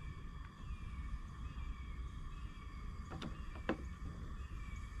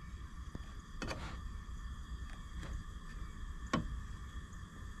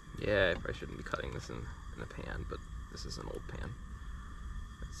 Yeah, I probably shouldn't be cutting this in a pan, but this is an old pan.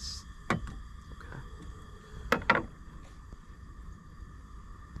 It's okay.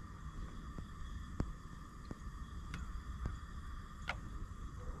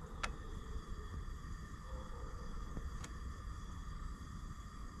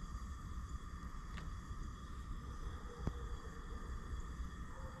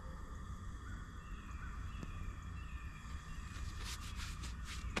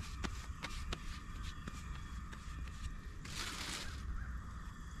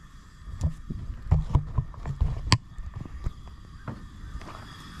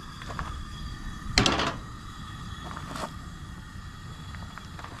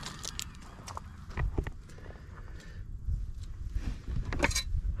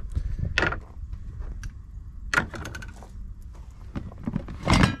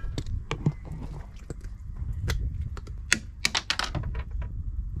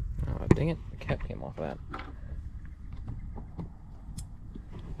 Dang it, the cap came off of that.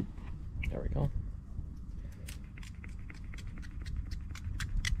 There we go.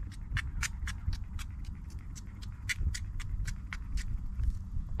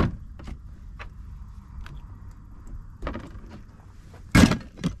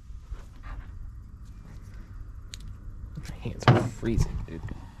 My hands are freezing, dude.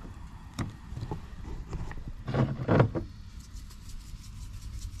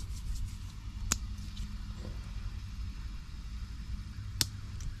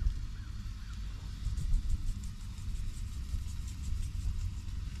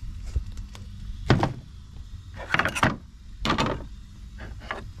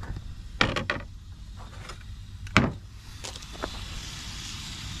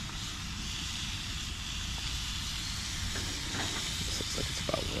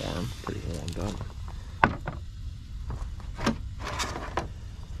 Pretty warmed up.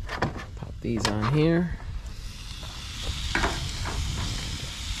 Pop these on here.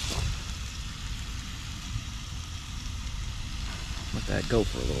 Let that go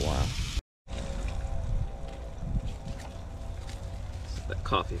for a little while. This is that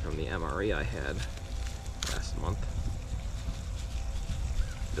coffee from the MRE I had last month.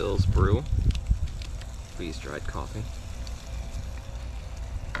 Bill's Brew. Freeze-dried coffee.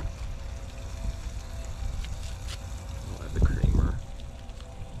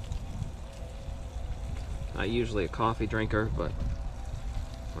 Not usually a coffee drinker, but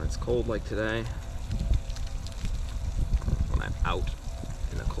when it's cold like today, when I'm out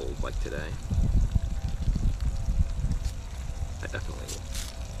in the cold like today, I definitely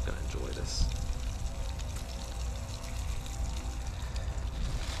gonna enjoy this.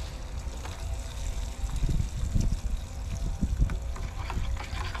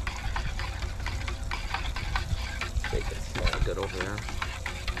 Bacon's smelling good over there.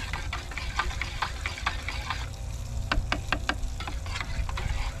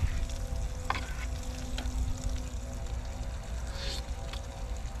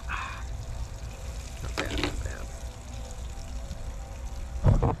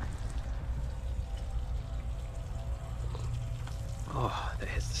 Oh, that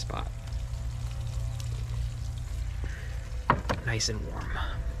hits the spot. Nice and warm.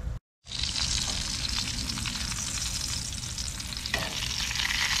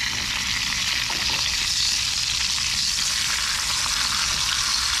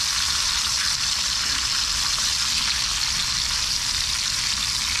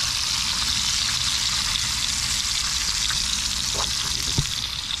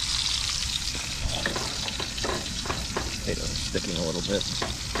 Potatoes sticking a little bit.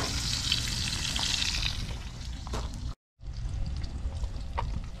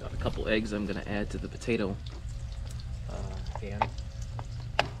 Got a couple eggs I'm gonna add to the potato pan. Kind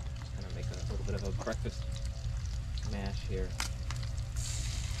of make a little bit of a breakfast mash here.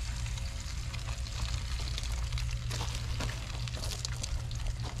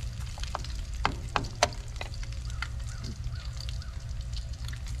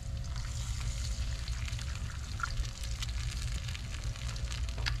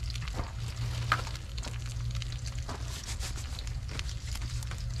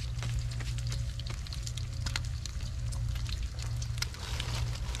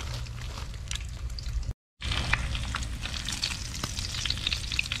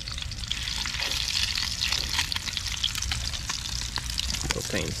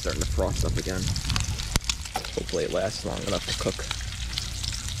 thing's starting to frost up again. Hopefully it lasts long enough to cook.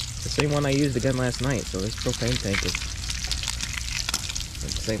 The same one I used again last night, so this propane tank is the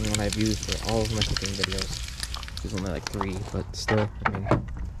same one I've used for all of my cooking videos. There's only like 3, but still, I mean, I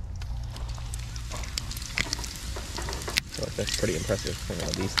feel like that's pretty impressive for one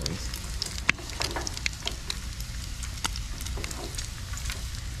of these things.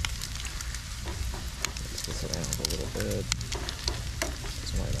 Mix this around a little bit.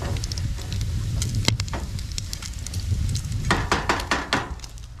 Just white out.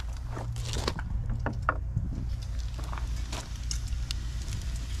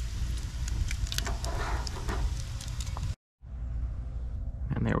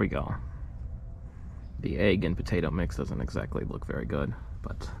 And there we go. The egg and potato mix doesn't exactly look very good,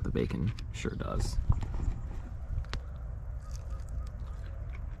 but the bacon sure does.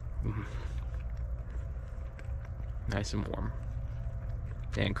 Nice and warm.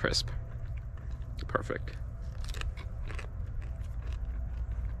 And crisp. Perfect.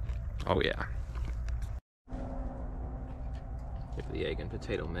 Oh yeah. Give the egg and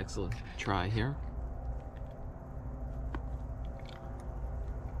potato mix a try here.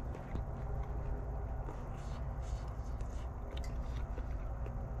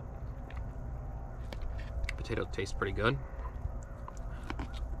 Potato tastes pretty good.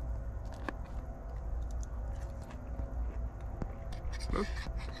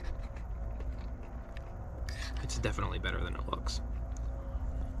 It's definitely better than it looks.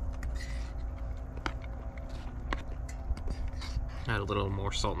 I had a little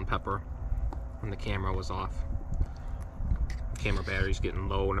more salt and pepper when the camera was off. The camera battery's getting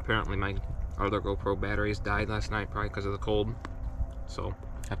low, and apparently my other GoPro batteries died last night, probably because of the cold. So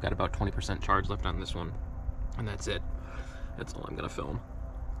I've got about 20% charge left on this one, and that's it. That's all I'm gonna film.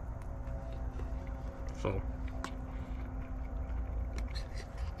 So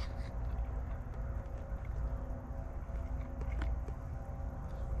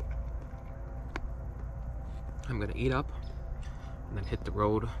I'm gonna eat up and then hit the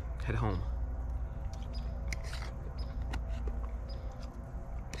road, head home.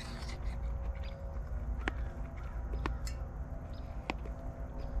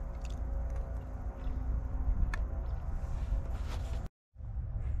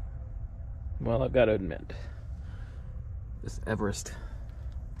 Well, I've got to admit, this Everest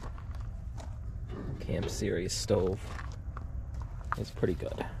Camp Series stove is pretty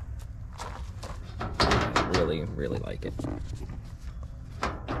good. I really like it.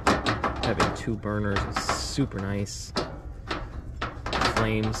 Having 2 burners is super nice. The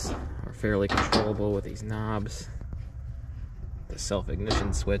flames are fairly controllable with these knobs. The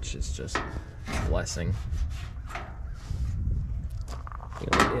self-ignition switch is just a blessing.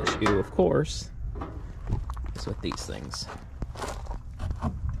 The only issue, of course, is with these things.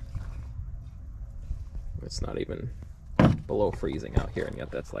 It's not even below freezing out here, and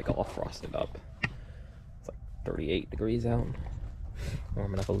yet that's like all frosted up. It's like 38 degrees out.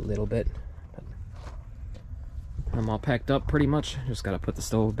 Warming up a little bit. But I'm all packed up pretty much. Just gotta put the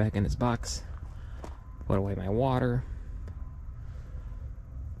stove back in its box. Put away my water,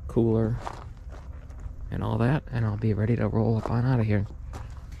 cooler, and all that, and I'll be ready to roll up on out of here.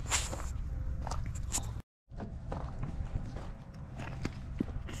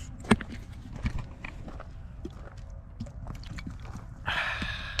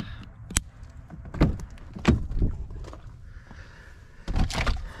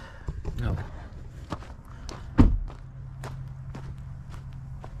 No.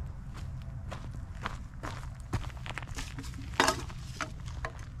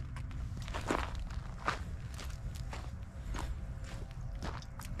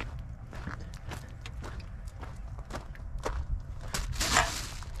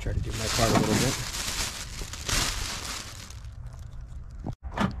 Try to do my part a little bit.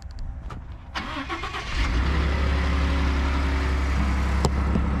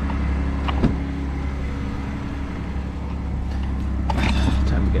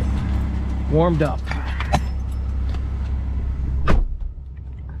 Time to get warmed up.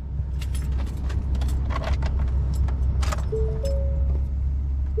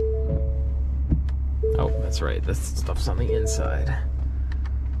 Oh, that's right. This stuff's on the inside.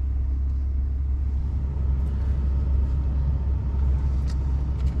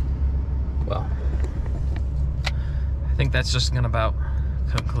 Well, I think that's just gonna about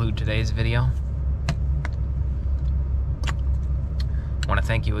conclude today's video. I want to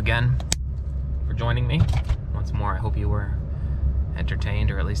thank you again for joining me. Once more, I hope you were entertained,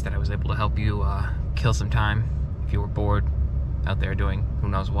 or at least that I was able to help you kill some time if you were bored out there doing who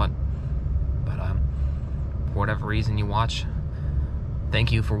knows what. But for whatever reason you watch,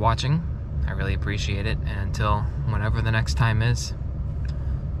 thank you for watching. I really appreciate it. And until whenever the next time is,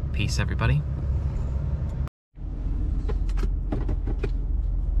 peace, everybody.